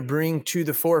want to bring to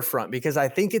the forefront because I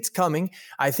think it's coming.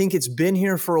 I think it's been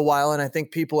here for a while, and I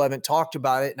think people haven't talked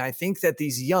about it. And I think that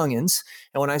these youngins,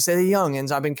 and when I say the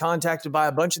youngins, I've been contacted by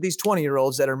a bunch of these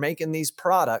 20-year-olds that are making these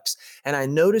products, and I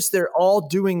notice they're all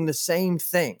doing the same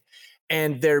thing.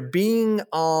 And they're being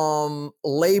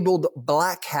labeled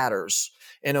black hatters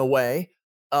in a way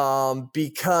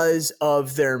because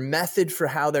of their method for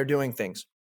how they're doing things.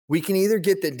 We can either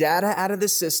get the data out of the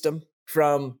system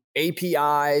from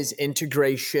APIs,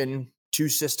 integration, two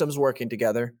systems working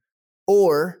together,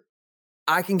 or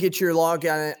I can get your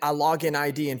login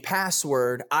ID and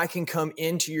password. I can come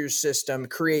into your system,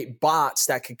 create bots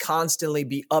that could constantly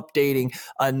be updating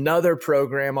another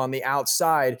program on the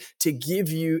outside to give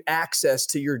you access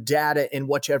to your data in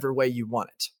whichever way you want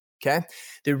it. Okay.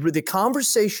 The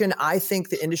conversation I think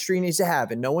the industry needs to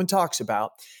have, and no one talks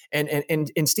about,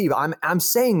 and Steve, I'm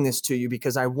saying this to you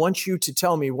because I want you to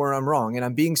tell me where I'm wrong. And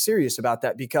I'm being serious about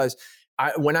that because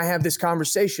when I have this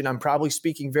conversation, I'm probably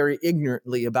speaking very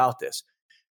ignorantly about this.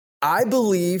 I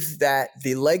believe that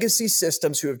the legacy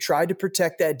systems who have tried to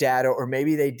protect that data, or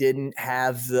maybe they didn't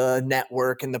have the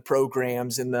network and the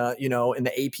programs and and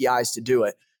the APIs to do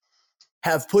it,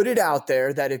 have put it out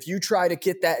there that if you try to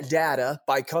get that data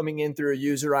by coming in through a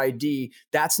user ID,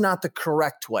 that's not the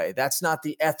correct way. That's not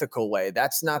the ethical way.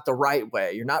 That's not the right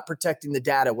way. You're not protecting the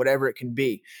data, whatever it can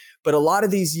be. But a lot of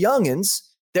these youngins,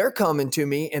 they're coming to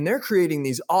me and they're creating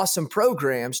these awesome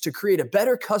programs to create a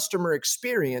better customer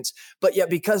experience. But yet,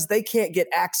 because they can't get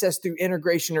access through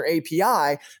integration or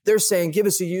API, they're saying, give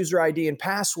us a user ID and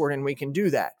password and we can do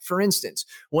that. For instance,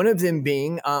 one of them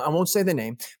being, I won't say the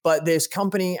name, but this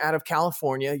company out of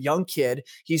California, young kid,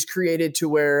 he's created to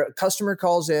where a customer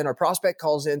calls in or prospect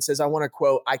calls in, says, I want to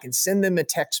quote, I can send them a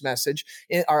text message.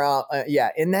 In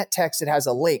that text, it has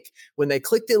a link. When they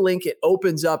click the link, it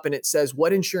opens up and it says,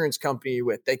 what insurance company are you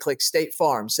with? They click State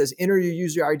Farm, says, enter your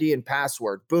user ID and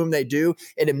password. Boom, they do.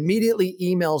 It immediately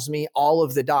emails me all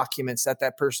of the documents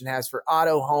that person has for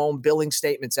auto, home, billing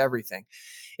statements, everything.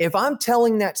 If I'm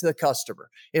telling that to the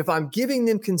customer, if I'm giving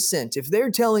them consent, if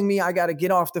they're telling me I got to get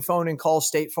off the phone and call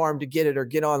State Farm to get it or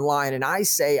get online, and I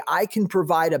say I can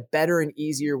provide a better and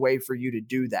easier way for you to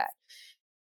do that,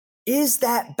 is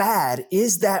that bad?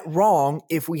 Is that wrong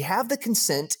if we have the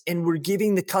consent and we're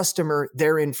giving the customer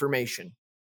their information?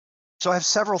 So I have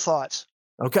several thoughts.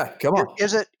 Okay, come on.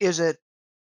 Is it,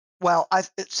 well,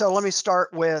 so let me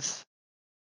start with,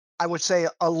 I would say,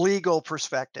 a legal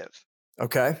perspective.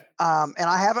 Okay. And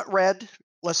I haven't read,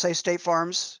 let's say, State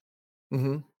Farm's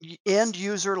Mm-hmm. end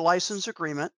user license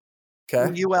agreement,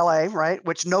 Okay. ULA, right?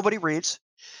 Which nobody reads,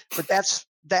 but that's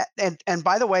that. And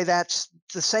by the way, that's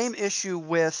the same issue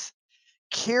with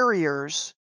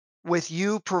carriers, with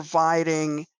you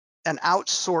providing an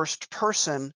outsourced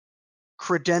person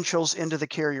credentials into the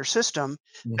carrier system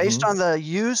based Mm-hmm. on the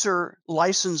user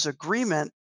license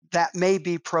agreement that may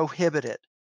be prohibited.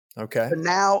 Okay. But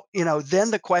now,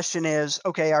 then the question is,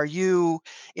 okay, are you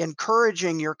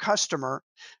encouraging your customer,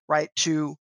 right,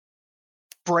 to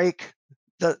break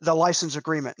the license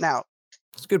agreement? Now,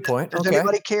 That's a good point. Does Okay.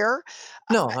 anybody care?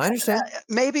 No, I understand.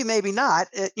 Maybe, maybe not.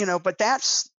 But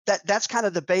that's kind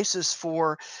of the basis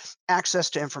for access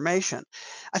to information.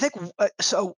 I think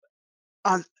so.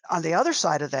 On the other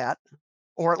side of that,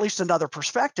 or at least another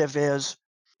perspective is,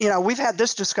 we've had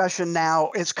this discussion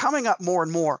now. It's coming up more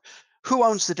and more. Who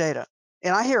owns the data?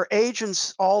 And I hear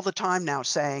agents all the time now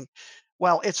saying,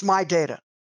 "Well, it's my data.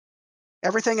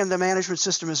 Everything in the management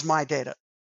system is my data."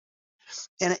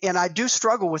 And I do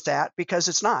struggle with that because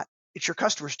it's not. It's your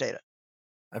customer's data.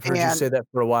 I've heard you say that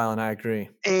for a while, and I agree.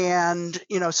 And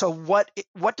so what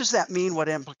does that mean? What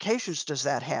implications does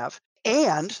that have?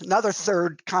 And another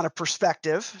third kind of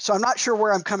perspective. So I'm not sure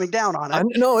where I'm coming down on it.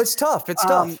 No, it's tough. It's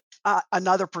tough.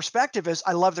 Another perspective is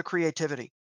I love the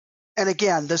creativity. And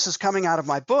again, this is coming out of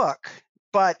my book,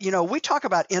 but we talk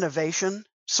about innovation,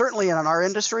 certainly in our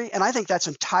industry, and I think that's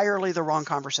entirely the wrong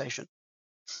conversation.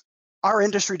 Our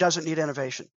industry doesn't need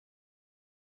innovation.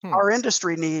 Our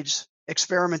industry needs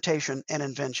experimentation and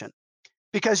invention,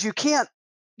 because you can't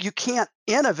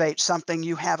innovate something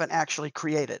you haven't actually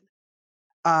created.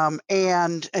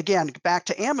 And again, back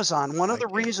to Amazon, one of the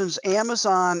reasons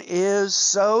Amazon is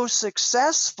so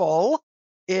successful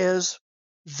is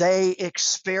they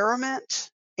experiment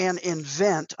and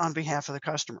invent on behalf of the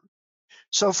customer.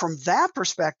 So from that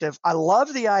perspective, I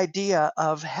love the idea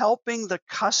of helping the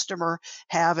customer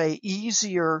have a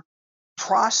easier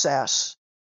process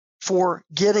for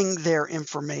getting their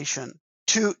information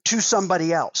to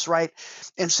somebody else, right?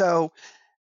 And so,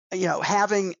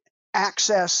 having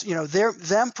access,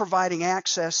 them providing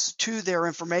access to their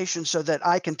information so that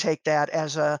I can take that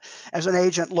as an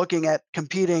agent looking at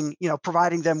competing,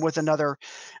 providing them with another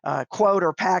quote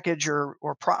or package or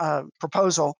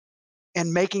proposal,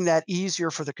 and making that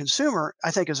easier for the consumer,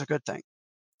 I think is a good thing.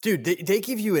 Dude, they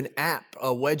give you an app, a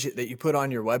widget that you put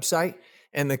on your website,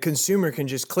 and the consumer can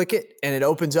just click it and it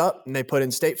opens up, and they put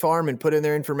in State Farm and put in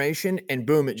their information, and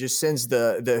boom, it just sends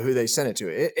the who they sent it to.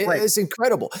 It's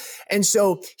incredible. And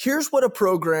so here's what a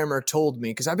programmer told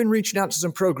me, because I've been reaching out to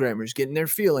some programmers, getting their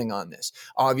feeling on this.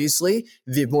 Obviously,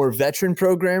 the more veteran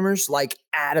programmers, like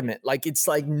adamant, like it's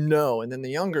like no. And then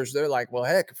the youngers, they're like, well,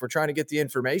 heck, if we're trying to get the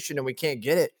information and we can't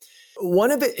get it.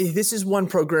 This is one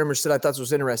programmer said I thought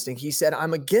was interesting. He said,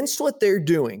 I'm against what they're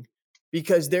doing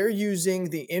because they're using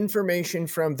the information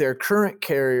from their current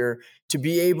carrier to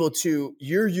be able to,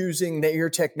 you're using your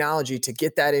technology to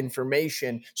get that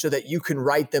information so that you can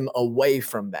write them away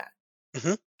from that.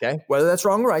 Mm-hmm. Okay. Whether that's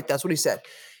wrong or right, that's what he said.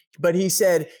 But he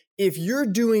said, if you're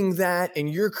doing that and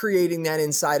you're creating that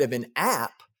inside of an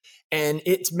app, and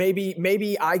it's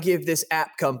maybe I give this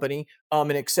app company an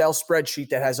Excel spreadsheet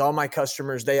that has all my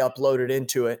customers, they upload it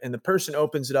into it, and the person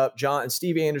opens it up, John and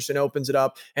Steve Anderson opens it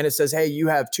up, and it says, hey, you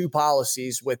have 2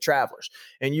 policies with Travelers.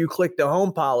 And you click the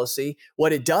home policy.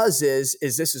 What it does is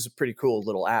this is a pretty cool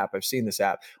little app. I've seen this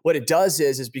app. What it does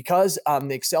is because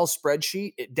the Excel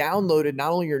spreadsheet, it downloaded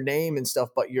not only your name and stuff,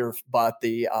 but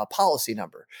the policy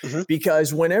number. Mm-hmm.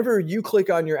 Because whenever you click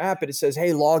on your app and it says,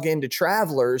 hey, log into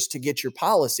Travelers to get your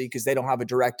policy, because they don't have a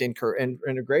direct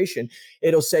integration,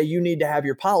 it'll say you need to have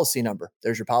your policy number.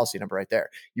 There's your policy number right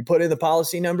there. You put in the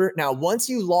policy number. Now, once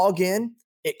you log in,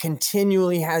 it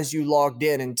continually has you logged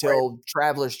in until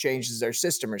Travelers changes their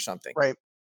system or something. Right.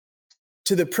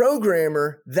 To the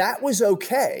programmer, that was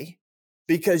okay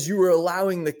because you were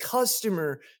allowing the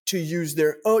customer to use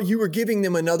you were giving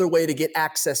them another way to get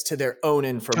access to their own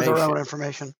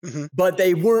information. Mm-hmm. But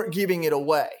they weren't giving it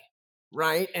away.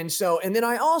 Right. And then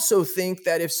I also think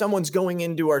that if someone's going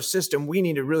into our system, we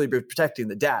need to really be protecting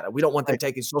the data. We don't want them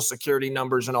taking social security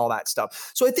numbers and all that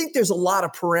stuff. So I think there's a lot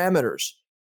of parameters.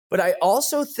 But I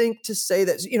also think to say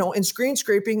that, and screen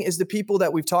scraping is the people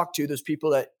that we've talked to, those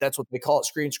people that's what they call it,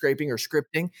 screen scraping or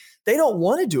scripting. They don't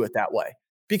want to do it that way.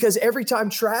 Because every time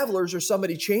Travelers or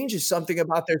somebody changes something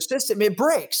about their system, it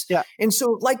breaks. Yeah. And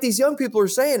so like these young people are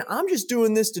saying, I'm just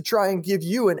doing this to try and give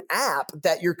you an app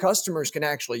that your customers can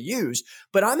actually use.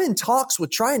 But I'm in talks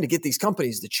with trying to get these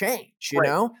companies to change, you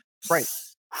know? Right.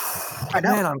 I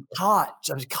know. Man, I'm caught,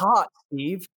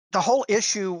 Steve. The whole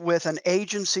issue with an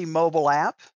agency mobile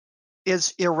app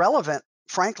is irrelevant,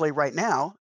 frankly, right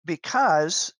now,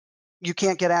 because you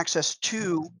can't get access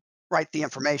to the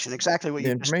information, exactly what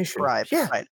you just described. Yeah,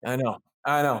 right. I know.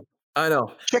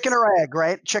 Chicken or egg,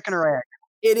 right? Chicken or egg.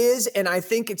 It is, and I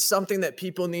think it's something that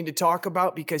people need to talk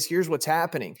about, because here's what's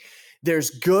happening. There's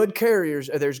good carriers,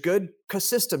 or there's good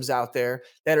systems out there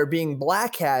that are being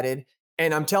black-hatted,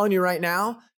 and I'm telling you right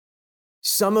now,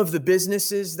 some of the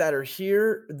businesses that are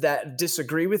here that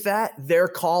disagree with that, they're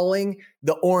calling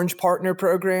the Orange Partner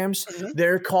programs,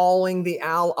 they're calling the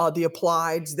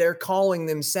Applieds, they're calling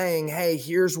them saying, hey,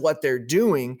 here's what they're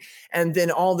doing. And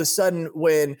then all of a sudden,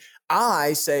 when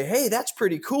I say, hey, that's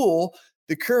pretty cool,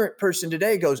 the current person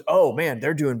today goes, oh man,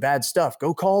 they're doing bad stuff.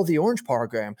 Go call the Orange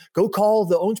program. Go call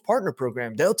the Orange Partner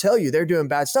program. They'll tell you they're doing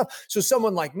bad stuff. So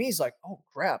someone like me is like, oh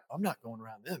crap, I'm not going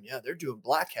around them. Yeah, they're doing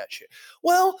black hat shit.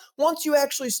 Well, once you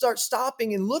actually start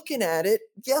stopping and looking at it,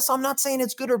 yes, I'm not saying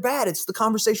it's good or bad. It's the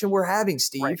conversation we're having,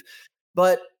 Steve. Right.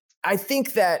 But I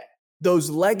think that those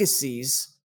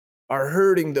legacies are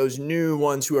hurting those new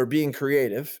ones who are being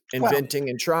creative, inventing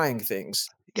and trying things.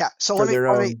 Yeah. So let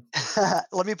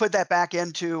me put that back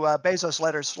into Bezos'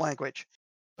 letters language.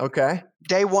 Okay.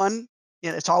 Day one,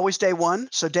 it's always day one.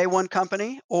 So day one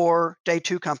company or day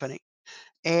two company.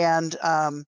 And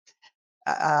I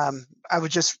was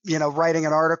just, writing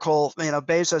an article,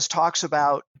 Bezos talks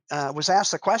about, was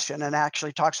asked the question and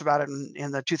actually talks about it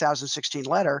in the 2016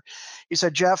 letter. He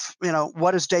said, Jeff,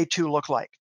 what does day two look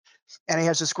like? And he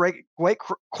has this great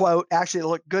quote, actually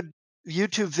look good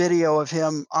YouTube video of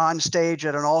him on stage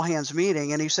at an all hands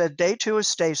meeting. And he said, day two is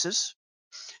stasis,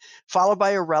 followed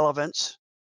by irrelevance,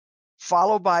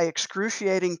 followed by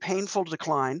excruciating, painful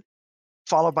decline,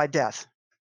 followed by death.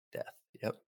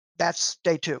 Yep. That's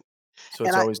day two. So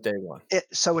it's always day one.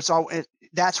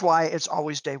 That's why it's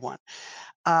always day one.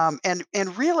 And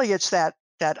really it's that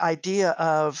idea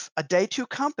of a day two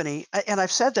company. And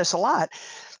I've said this a lot,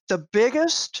 the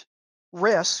biggest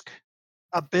risk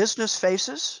a business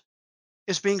faces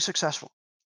is being successful.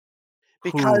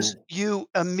 Because you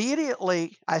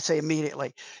immediately,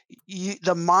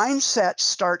 the mindset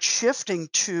starts shifting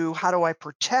to how do I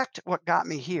protect what got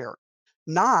me here,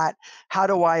 not how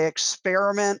do I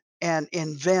experiment and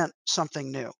invent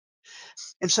something new.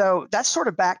 And so that's sort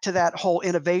of back to that whole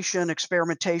innovation,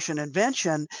 experimentation,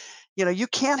 invention. You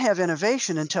can't have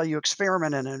innovation until you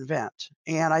experiment and invent.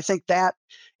 And I think that,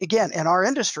 again, in our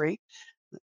industry,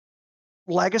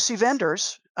 legacy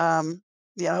vendors,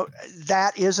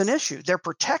 that is an issue. They're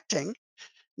protecting,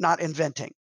 not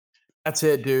inventing. That's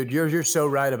it, dude. You're so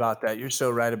right about that. You're so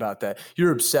right about that.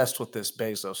 You're obsessed with this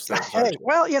Bezos thing. Hey,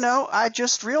 well, I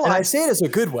just realized. And I say it as a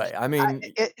good way. I mean,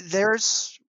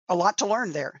 there's a lot to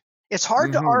learn there. It's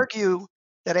hard to argue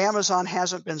that Amazon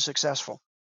hasn't been successful.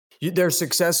 They're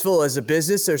successful as a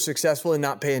business. They're successful in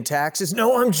not paying taxes.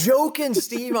 No, I'm joking,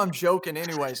 Steve. I'm joking.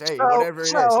 Anyways, hey, whatever it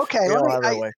is. Okay,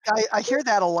 I hear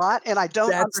that a lot, and I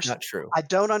don't. That's not true. I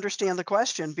don't understand the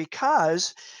question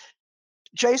because,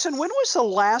 Jason, when was the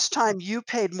last time you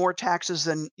paid more taxes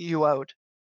than you owed?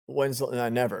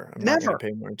 Never. I'm Never. not going to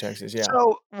pay more taxes. Yeah.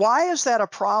 So why is that a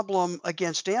problem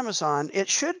against Amazon? It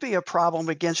should be a problem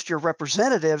against your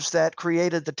representatives that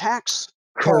created the tax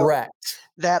code. Correct.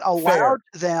 That allowed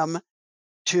them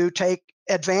to take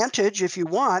advantage if you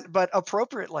want, but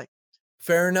appropriately.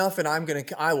 Fair enough. And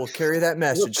I will carry that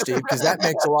message, Steve, because that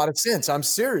makes a lot of sense. I'm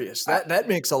serious. That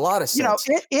makes a lot of sense.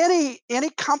 Any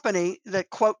company that,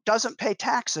 quote, doesn't pay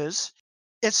taxes,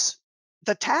 it's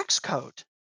the tax code.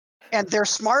 And they're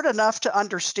smart enough to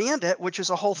understand it, which is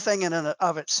a whole thing in and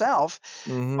of itself.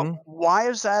 Why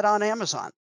is that on Amazon?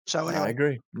 So anyway. I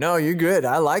agree. No, you're good.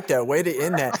 I like that. Way to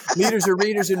end that. Leaders are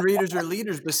readers and readers are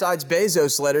leaders. Besides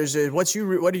Bezos letters, what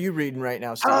are you reading right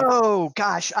now, Steve? Oh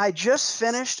gosh, I just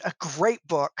finished a great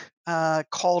book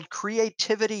called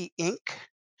Creativity Inc.,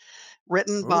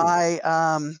 written by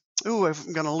I'm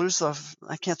going to lose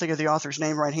I can't think of the author's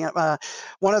name right here.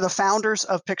 One of the founders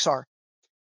of Pixar,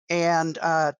 and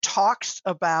talks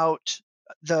about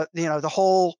the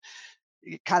whole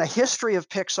kind of history of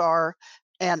Pixar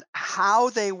and how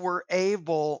they were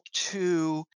able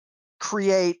to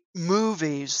create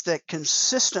movies that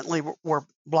consistently were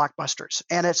blockbusters.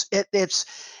 And it's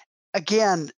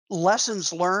again,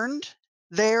 lessons learned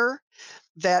there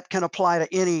that can apply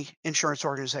to any insurance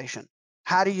organization.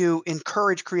 How do you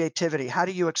encourage creativity? How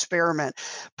do you experiment?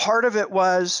 Part of it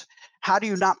was, how do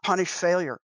you not punish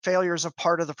failure? Failure is a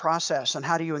part of the process, and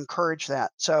how do you encourage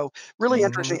that? So really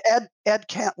interesting. Ed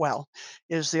Cantwell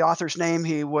is the author's name.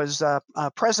 He was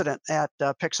president at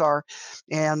Pixar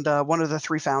and one of the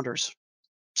three founders.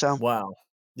 So wow.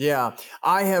 Yeah,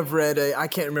 I have read I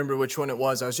can't remember which one it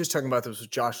was. I was just talking about this with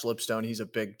Josh Lipstone. He's a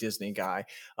big Disney guy.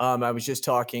 I was just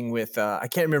talking with, I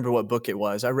can't remember what book it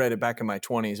was. I read it back in my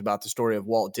 20s about the story of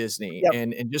Walt Disney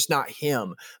and just not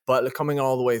him, but coming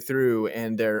all the way through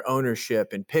and their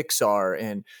ownership and Pixar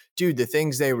and dude, the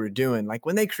things they were doing. Like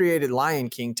when they created Lion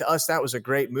King, to us, that was a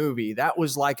great movie. That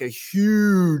was like a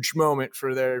huge moment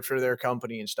for their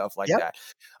company and stuff like that.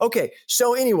 Okay.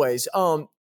 So anyways,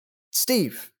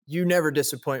 Steve, You never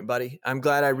disappoint, buddy. I'm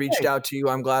glad I reached out to you.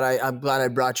 I'm glad I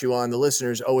brought you on. The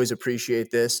listeners always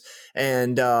appreciate this.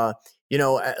 And,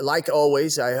 like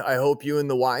always, I hope you and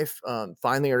the wife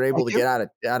finally are able to get out of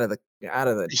the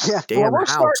damn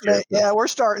house here. We're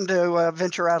starting to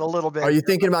venture out a little bit. Are you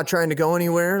thinking about trying to go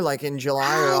anywhere like in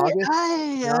July or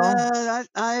August?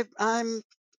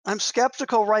 I'm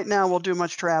skeptical right now. We'll do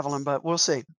much traveling, but we'll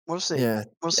see. Yeah.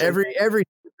 We'll see. Every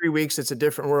 3 weeks, it's a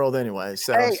different world anyway.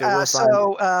 So,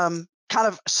 kind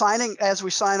of signing as we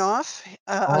sign off,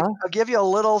 I'll give you a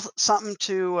little something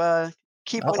to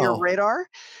keep on your radar.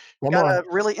 Got a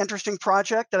really interesting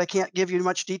project that I can't give you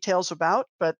much details about,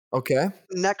 but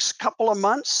next couple of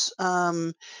months,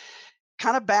 kind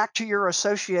of back to your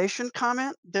association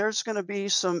comment, there's going to be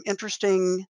some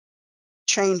interesting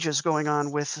changes going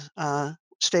on with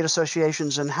state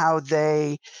associations and how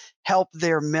they help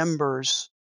their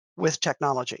members with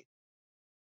technology.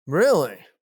 Really?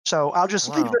 So I'll just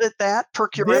leave it at that.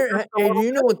 Perk your interest a little do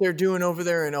you know what they're doing over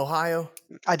there in Ohio?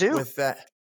 I do. With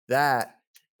that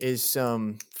is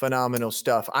some phenomenal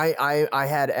stuff. I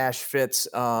had Ash Fitz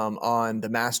on the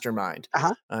Mastermind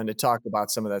and to talk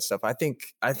about some of that stuff. I think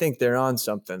they're on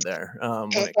something there.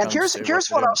 And here's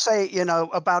what I'll say,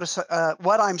 about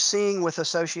what I'm seeing with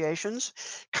associations,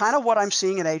 kind of what I'm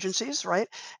seeing in agencies, right?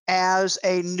 As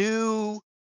a new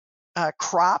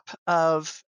crop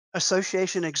of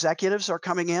association executives are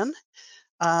coming in,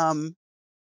 the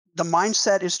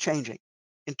mindset is changing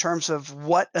in terms of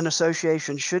what an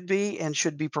association should be and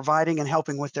should be providing and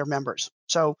helping with their members.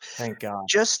 So thank God.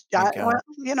 Change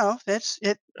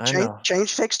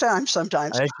takes time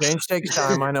sometimes. Change takes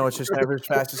time. I know it's just never as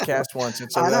fast as Cass wants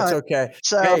it. So that's okay.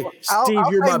 So hey, Steve,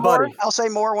 you're my buddy. I'll say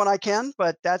more when I can,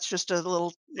 but that's just a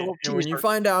little teaser. When you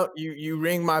find out, you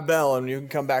ring my bell and you can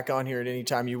come back on here at any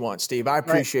time you want, Steve. I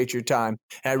appreciate your time.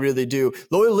 I really do.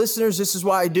 Loyal listeners, this is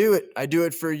why I do it. I do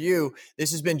it for you.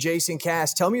 This has been Jason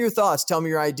Cass. Tell me your thoughts. Tell me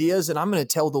your ideas, and I'm going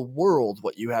to tell the world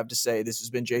what you have to say. This has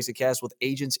been Jason Cass with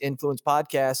Agents Influence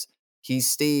Podcast. He's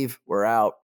Steve. We're out.